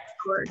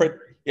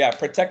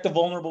protect the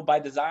vulnerable by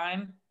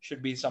design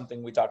should be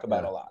something we talk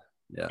about a lot.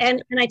 Yeah.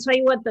 And I tell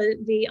you what,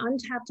 the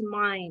untapped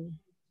mine,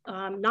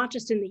 not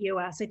just in the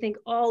US, I think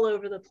all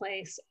over the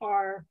place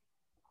are,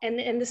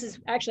 and this is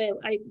actually,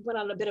 I went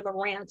on a bit of a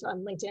rant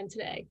on LinkedIn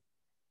today.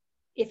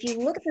 If you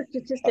look at the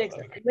statistics,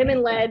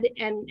 women-led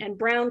and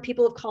brown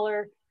people of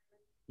color,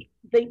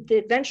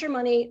 the venture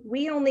money,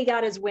 we only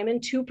got as women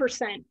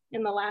 2%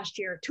 in the last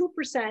year,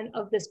 2%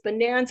 of this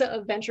bonanza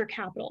of venture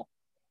capital.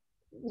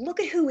 Look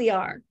at who we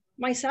are.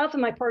 Myself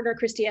and my partner,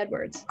 Christy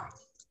Edwards.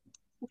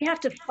 We have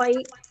to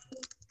fight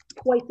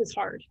twice as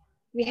hard.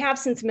 We have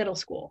since middle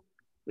school.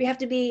 We have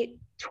to be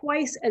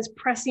twice as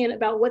prescient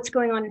about what's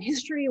going on in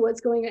history,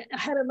 what's going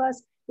ahead of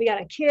us. We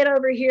got a kid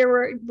over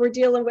here we're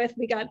dealing with.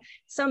 We got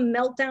some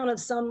meltdown of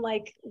some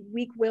like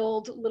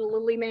weak-willed little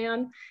lily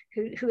man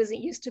who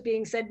isn't used to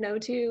being said no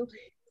to.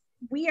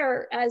 We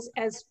are, as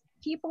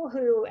people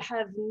who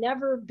have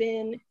never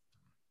been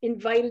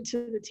invited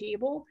to the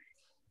table,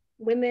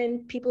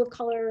 women, people of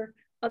color,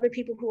 other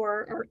people who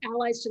are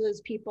allies to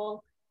those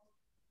people,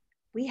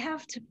 we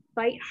have to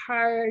fight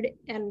hard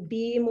and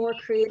be more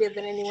creative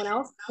than anyone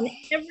else in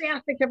every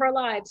aspect of our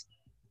lives.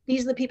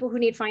 These are the people who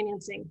need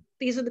financing.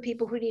 These are the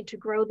people who need to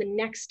grow the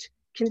next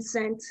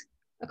consent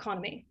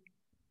economy.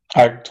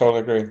 I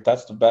totally agree.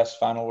 That's the best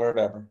final word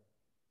ever.